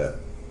 What is that?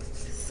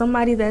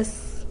 Somebody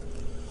that's...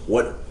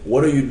 What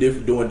are you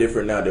doing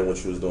different now than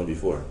what you was doing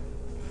before?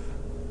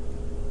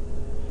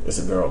 It's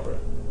a girl, bro.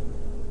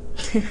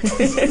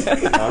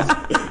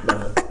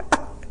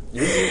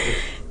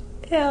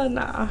 Hell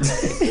nah.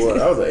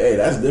 Well, I was like, hey,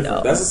 that's different.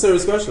 No. That's a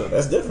serious question.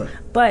 That's different.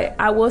 But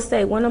I will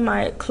say one of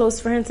my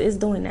close friends is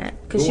doing that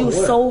because she was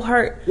Doing what? so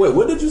hurt. Wait,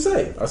 what did you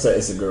say? I said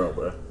it's a girl,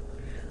 bro.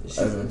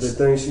 The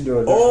thing she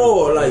doing.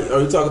 Oh, like,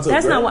 are you talking to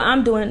That's a girl? not what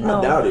I'm doing. No,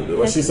 I doubt it, dude.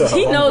 Well, she said her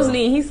he knows homegirl.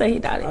 me. He said he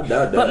doubted. I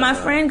doubt that. But my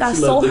friend got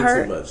She so love dick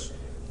hurt. Too much.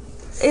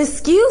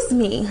 Excuse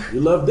me. You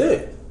love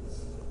dick.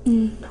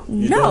 You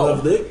No. don't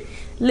love dick?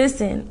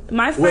 Listen,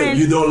 my Wait, friend.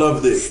 you don't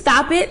love dick?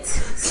 Stop it.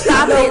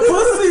 Stop No, it.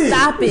 pussy.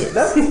 Stop it.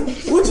 That's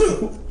what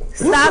you.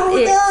 Stop wrong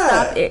with it. that?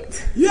 Stop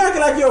it. You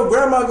acting like your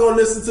grandma gonna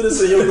listen to this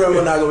and your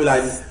grandma not gonna be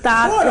like,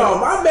 Stop hold it. on,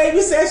 my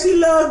baby said she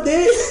loved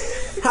dick.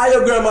 How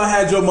your grandma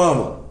had your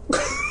mama?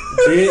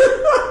 Dick.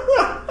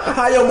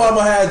 How your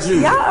mama had you?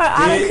 Y'all are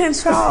out of Dick.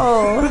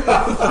 control.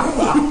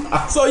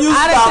 So you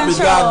Out stop of it, control.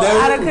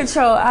 goddamn. Out of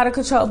control. Out of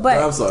control. But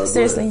I'm sorry. go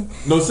seriously, ahead.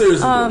 No,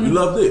 seriously, bro. You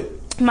love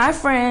dick. my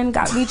friend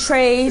got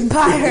betrayed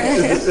by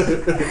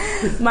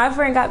her. My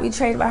friend got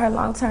betrayed by her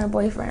long-term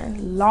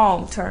boyfriend.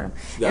 Long-term.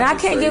 Got And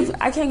betrayed.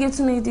 I can't give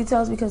too many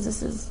details because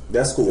this is.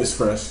 That's cool. It's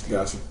fresh.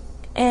 Got you.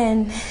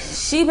 And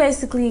she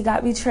basically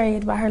got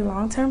betrayed by her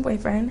long-term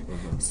boyfriend.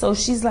 So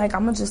she's like,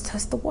 I'm gonna just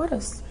test the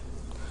waters.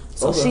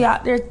 So Okay. she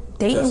out there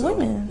dating That's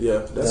women. Yeah,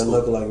 that's That cool.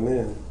 look like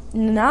men.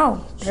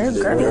 No, they're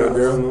She's girls.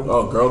 girl.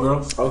 Oh,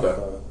 girls. Okay.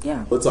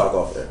 Yeah, We'll talk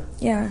off there.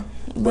 yeah.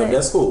 But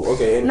that's cool.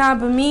 Okay. And Nah,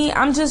 but me,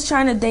 I'm just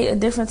trying to date a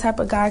different type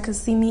of guy. Cause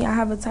see me, I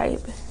have a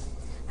type.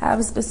 I have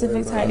a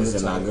specific type. Is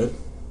it not good?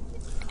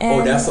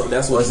 And that's Or what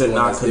is you it doing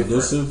not that's different.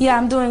 conducive? yeah,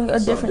 I'm doing a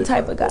Something different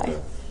type of guy. Okay.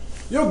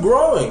 You're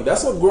growing.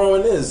 That's what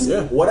growing is.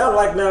 Yeah. What I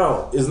like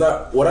now is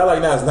not what I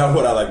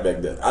like back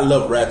then. I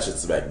love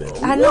ratchets back then.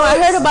 I know.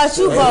 I heard about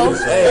you, Bo.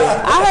 Hey.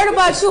 I heard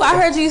about you. I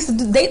heard you used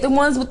to date the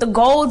ones with the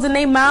golds in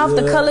their mouth,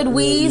 the colored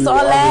weaves, You all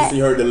that. obviously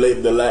heard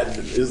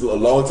it's a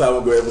long time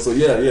ago episode.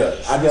 Yeah.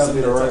 I I just gotta be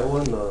the right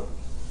one though.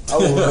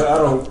 I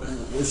don't.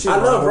 I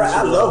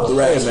love the Hey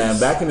ratchets, man,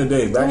 back in the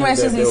day, Them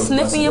ratchets be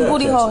sniffing your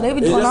booty hole. They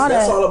be doing all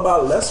That's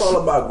that.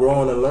 all about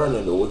growing and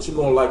learning though. What you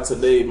gonna like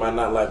today might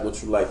not like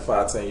what you like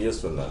 5-10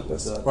 years from now.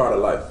 That's part of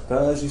life. Can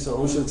I ask you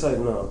something? What's your type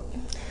now?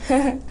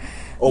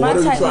 Or My what are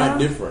you type trying now?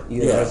 different?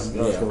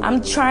 Yeah.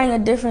 I'm trying a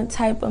different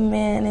type of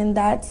man, and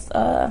that's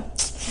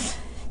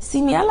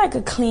see me. I like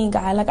a clean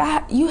guy. Like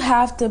you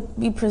have to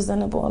be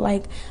presentable.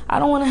 Like I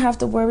don't want to have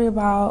to worry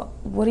about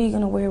what are you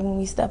gonna wear when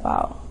we step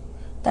out.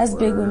 That's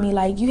big with me.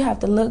 Like you have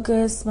to look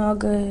good, smell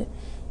good.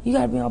 You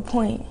gotta be on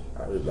point.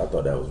 I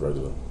thought that was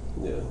regular.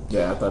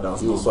 Yeah, I thought that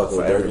was You was normal fucking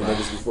with for dirty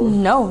everybody. niggas before?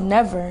 No,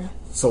 never.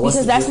 So what's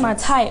Because the that's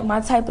difference? my type. My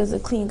type is a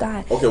clean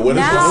guy. Okay, what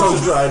Now- is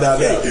you trying out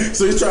now?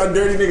 So you trying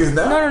dirty niggas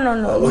now?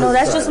 No. what No, is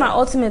that's that? just my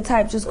ultimate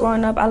type. Just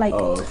growing up, I like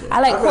okay. I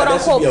like I feel quote like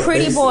that should unquote be a pretty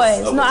basis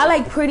boys. of No, it. I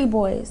like pretty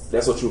boys.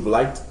 That's what you've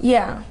liked?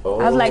 Yeah,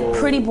 I like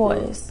pretty Oh.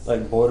 boys.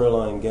 Like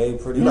borderline gay,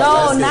 pretty. like No,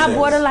 light-skinned not niggas?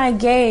 borderline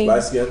gay.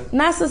 Light skin?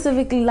 Not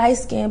specifically light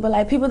skin, but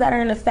like people that are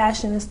into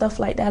fashion and stuff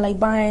like that, like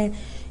buying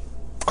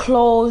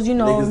clothes, you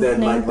know, Niggas that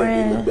name might think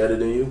they look brand. better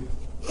than you?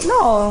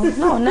 No,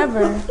 never.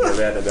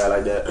 Never had a guy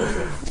like that?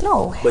 Okay.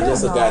 No, But hell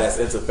just a no. guy that's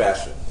into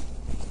fashion.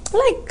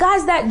 Like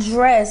guys that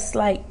dress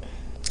like.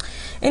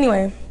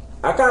 Anyway,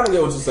 I kind of get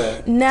what you're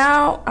saying.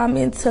 now I'm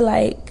into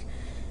like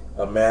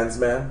A man's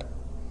man?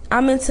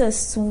 I'm into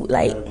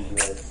like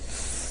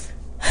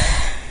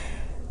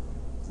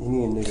You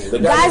need a nigga. The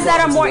guy guys that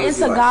are more into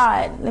into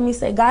God. Let me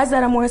say, guys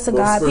that are more into More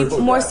God, spiritual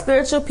people, more guy.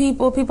 spiritual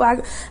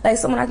people like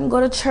someone I can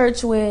go to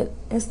church with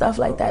and stuff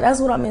like that.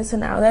 That's what I'm into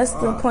now. That's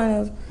the point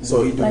of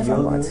So you life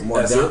I'm going to. More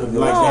That's down, it?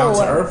 like down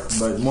to No. earth,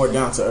 but more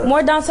down to earth.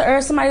 More down to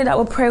earth, somebody that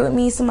will pray with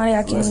me, somebody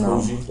I can Less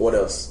know bougie. What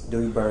else?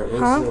 Do you burn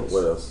Huh? incense?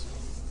 What else?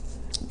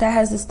 that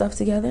has this stuff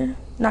together.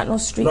 Not no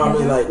street. No, I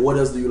mean, nigga. like, what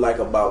else do you like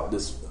about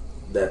this?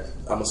 That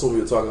I'm assuming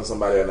you're talking to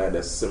somebody or not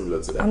that's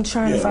similar to that. I'm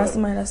trying to Yeah, find right.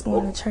 somebody that's more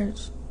in Oh. the church.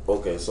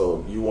 Okay,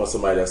 so you want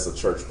somebody that's a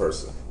church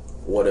person.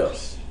 What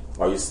else?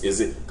 Is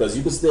it because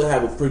you can still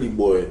have a pretty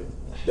boy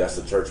that's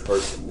a church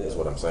person? That's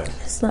what I'm saying.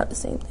 It's not the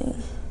same thing,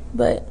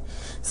 but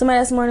somebody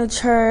that's more in the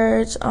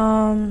church.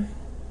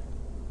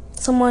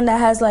 Someone that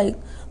has like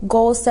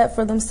goals set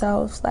for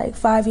themselves, like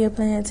 5-year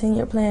plan,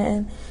 10-year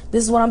plan.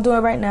 This is what I'm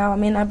doing right now. I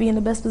may not be in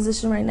the best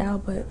position right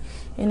now, but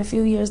in a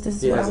few years, this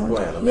is He what has I a want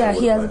plan, to a do. man Yeah,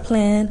 with he a has a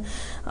plan.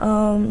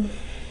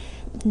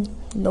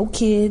 No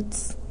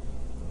kids.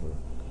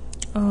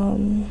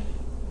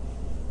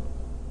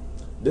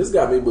 This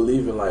got me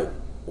believing, like,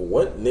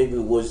 what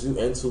nigga was you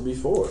into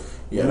before?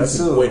 Yeah, that's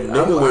too. When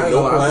nigga with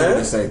no I plan.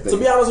 the same thing. To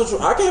be honest with you,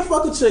 I can't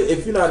fuck a chick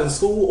if you're not in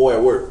school or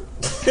at work.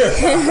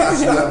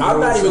 I'm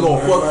not even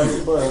gonna fuck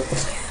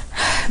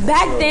you.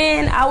 Back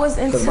then, I was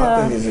into.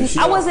 my thing is if she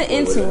I wasn't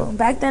don't fuck with into.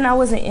 Back then, I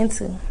wasn't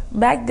into.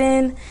 Back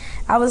then,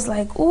 I was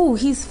like, "Ooh,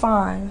 he's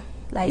fine."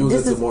 Like You was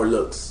this into is more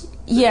looks.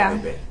 than yeah.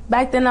 anything.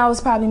 Back then, I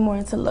was probably more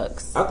into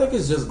looks. I think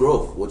it's just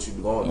growth. What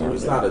you've gone through. Yeah.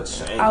 It's not a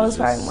change. I was It's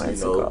probably just, more you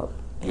into know, growth.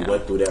 You Yeah.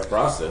 went through that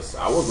process.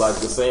 I was like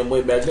the same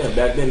way back then.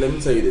 Back then, let me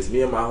tell you this.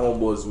 Me and my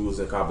homeboys, we was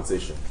in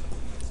competition.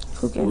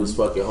 who was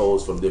fucking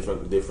hoes from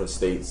different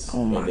states.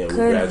 Oh my and then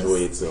goodness. we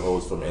graduated to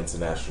hoes from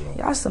international.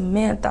 Y'all some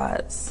man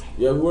thoughts.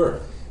 Yeah, we were.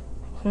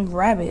 Some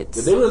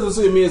rabbits. The difference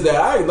between me is that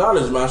I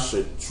acknowledge my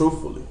shit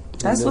truthfully.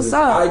 That's what's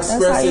up. I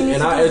express it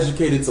and I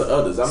educate it to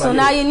others. I'm so not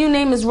now here. your new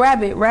name is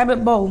Rabbit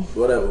Bo.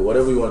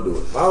 Whatever you want to do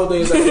it. My whole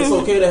thing is that it's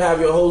okay to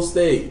have your whole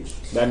stage.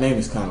 That name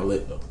is kind of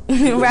lit though.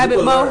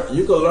 Rabbit Bo.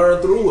 You can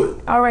learn through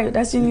it. All right,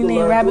 that's your new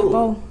name, Rabbit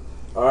Bo.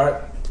 All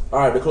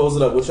right. To close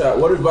it up,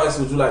 what advice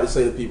would you like to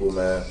say to people,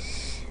 man?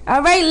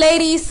 All right,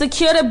 ladies,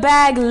 secure the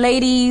bag,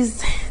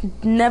 ladies.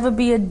 Never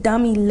be a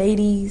dummy,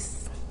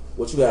 ladies.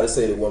 What you got to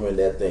say to women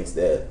that thinks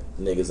that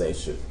niggas ain't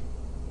shit?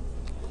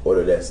 Or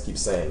that keep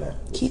saying that?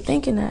 Keep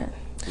thinking that.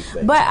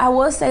 But I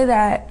will say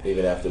that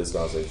even after this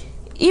conversation.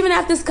 Even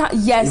after this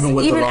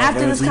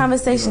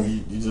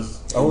conversation. You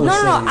just No.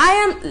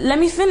 I am. Let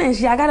me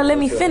finish. Y'all gotta let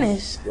me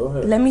finish. Go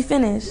ahead. Let me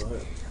finish.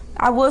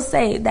 I will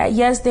say that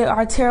yes, there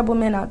are terrible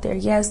men out there.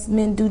 Yes,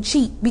 men do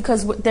cheat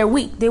because they're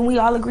weak. Didn't we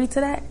all agree to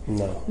that?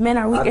 No. Men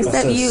are weak,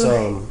 except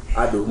you.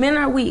 I do. Men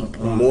are weak.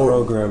 More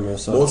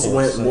programmers.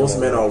 Most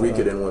men are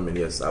weaker than women.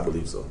 Yes, I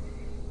believe so.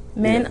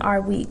 Men are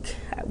weak.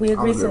 We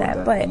agree to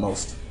that, but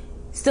most.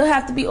 Still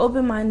have to be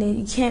open-minded.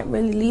 You can't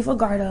really leave a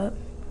guard up,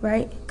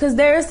 right? Because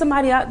there is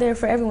somebody out there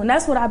for everyone.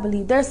 That's what I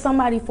believe. There's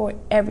somebody for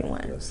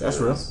everyone. Yes, that's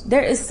real.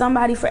 There is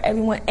somebody for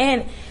everyone.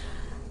 And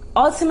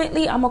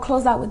ultimately, I'm going to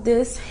close out with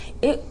this.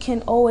 It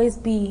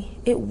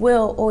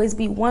will always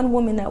be one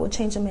woman that will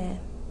change a man.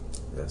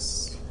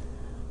 Yes.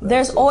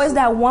 There's always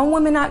that one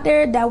woman out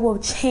there that will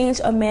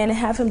change a man and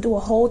have him do a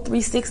whole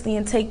 360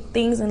 and take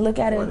things and look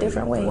at it a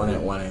different way.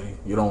 180.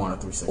 You don't want a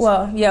 360.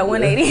 Well, yeah,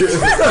 180.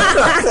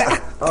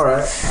 All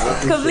right.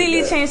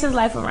 Completely changed his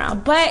life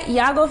around. But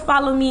y'all go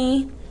follow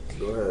me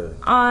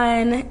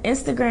on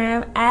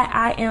Instagram at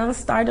I am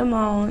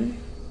Stardamone.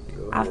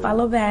 I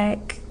follow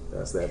back.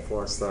 That's that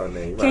porn star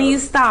name. Can you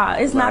stop?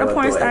 It's not a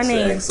porn star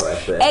name.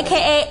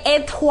 AKA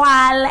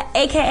Etoile,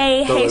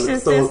 AKA Haitian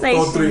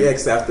Sensation. Throw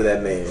 3X after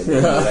that name. You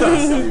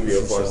be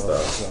a porn star.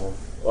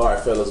 All right,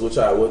 fellas, what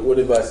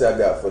advice y'all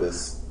got for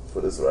this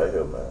right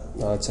here, man?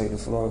 I'll take the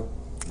floor.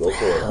 Go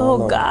for it.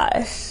 Oh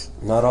gosh.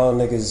 Not all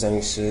niggas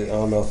ain't shit. I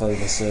don't know if I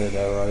even said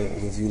that right.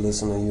 If you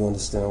listening, you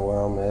understand where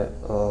I'm at.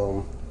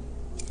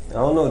 I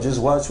don't know. Just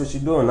watch what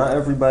you're doing. Not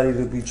everybody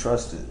to be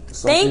trusted.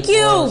 Thank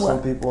you.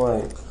 Some people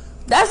ain't.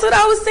 That's what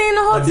I was saying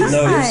the whole time.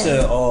 No, you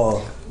said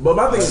all. But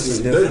my thing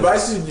is, the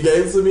advice you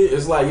gave to me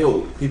is like,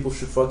 yo, people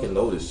should fucking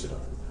know this shit.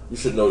 You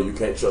should know you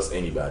can't trust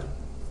anybody.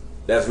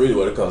 That's really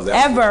what it comes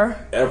down to.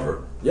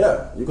 Ever.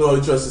 Yeah. You can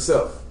only trust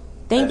yourself.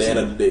 At the end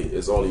of the day,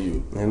 it's only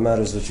you. It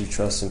matters what you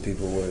trusting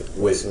people with.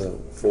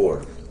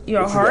 For.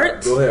 Your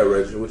heart? Go ahead,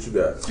 Reggie. What you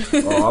got?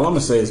 All I'm gonna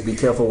say is be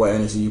careful what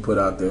energy you put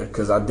out there,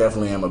 because I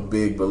definitely am a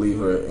big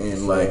believer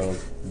in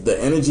the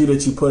energy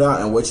that you put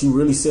out and what you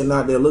really sitting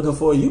out there looking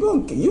for. You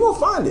gonna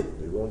find it.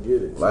 You gonna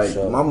get it. Like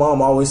my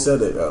mom always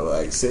said it.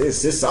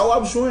 C'est ça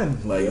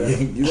abshwin. Like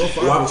you gonna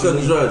find it. Walk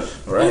couldn't judge.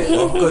 Right.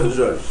 Walk couldn't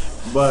judge.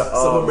 But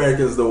some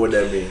Americans know what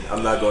that means.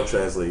 I'm not gonna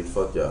translate.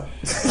 Fuck y'all.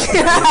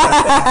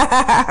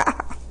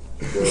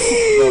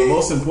 But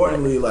most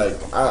importantly, like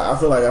I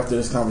feel like after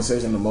this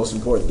conversation, the most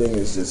important thing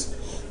is just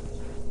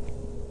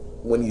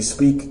when you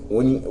speak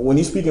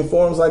in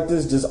forums like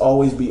this, just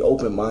always be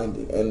open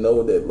minded and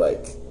know that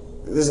like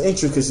there's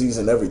intricacies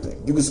in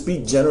everything. You can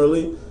speak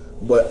generally,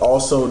 but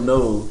also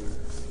know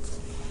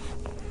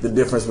the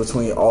difference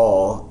between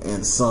all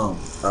and some.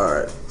 All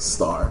right,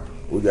 Star.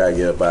 We gotta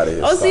get up out of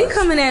here. Oh, so you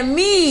coming at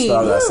me?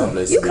 Star got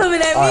something to You coming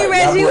at me,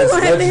 Reggie? We're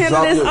gonna have to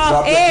handle this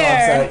off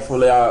air. For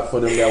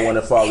them that want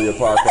to follow your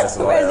podcast.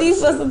 Reggie, you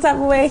feel some type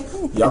of way?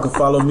 Y'all can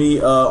follow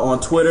me on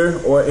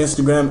Twitter or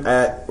Instagram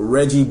at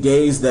Reggie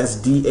Days. That's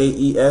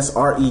DAES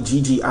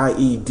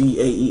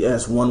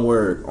REGGIEDAES. One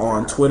word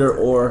on Twitter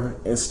or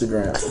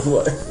Instagram.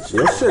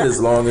 Your shit is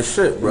long as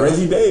shit, bro.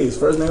 Reggie Days,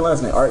 first name,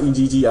 last name,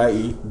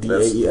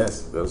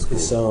 REGGIEDAES. That's cool.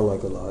 It sounds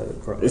like a lie.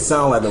 It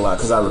sounds like a lot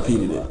because I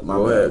repeated it.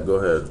 Go ahead.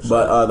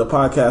 But the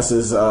podcast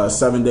is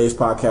 7 Days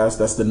Podcast.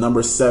 That's the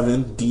number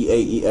 7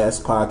 DAES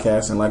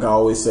Podcast. And like I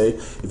always say,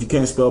 if you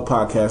can't spell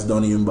podcast,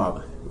 don't even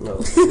bother. No.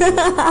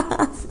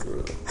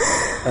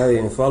 Hey,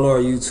 and follow our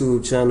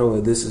YouTube channel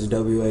at This Is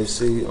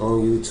WAC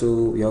on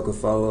YouTube. Y'all can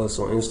follow us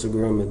on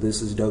Instagram at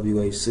This Is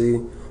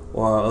WAC,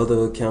 or our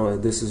other account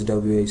at This Is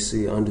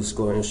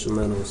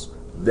WAC_instrumentals.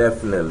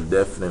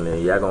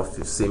 Definitely. Y'all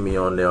gonna see me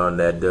on there on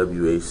that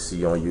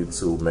WHC on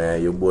YouTube,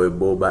 man. Your boy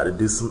Bo about to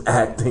do some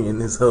acting in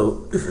this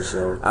hoe. For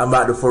sure. I'm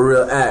about to for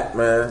real act,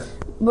 man.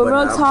 But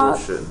real talk,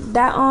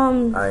 that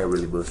I ain't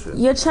really bullshitting.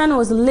 Your channel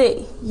is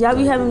lit. Y'all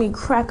be having me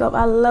crack up.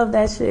 I love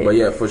that shit. But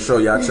yeah, for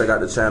sure, y'all check out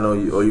the channel,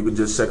 or you can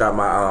just check out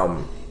my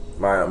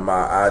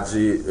my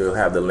IG. It'll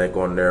have the link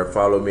on there.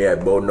 Follow me at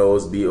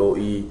BoKnowz,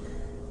 BoEKNOWZZ.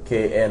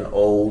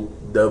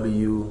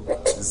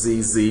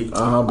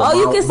 Oh,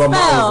 you can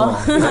spell.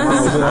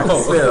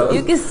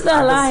 You can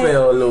spell. I can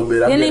spell a little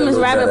bit. Your name is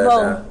Rabbit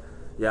Bo.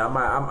 Yeah, I'm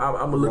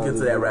gonna look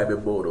into that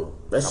Rabbit Bo though.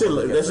 That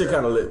shit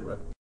kind of lit, bro.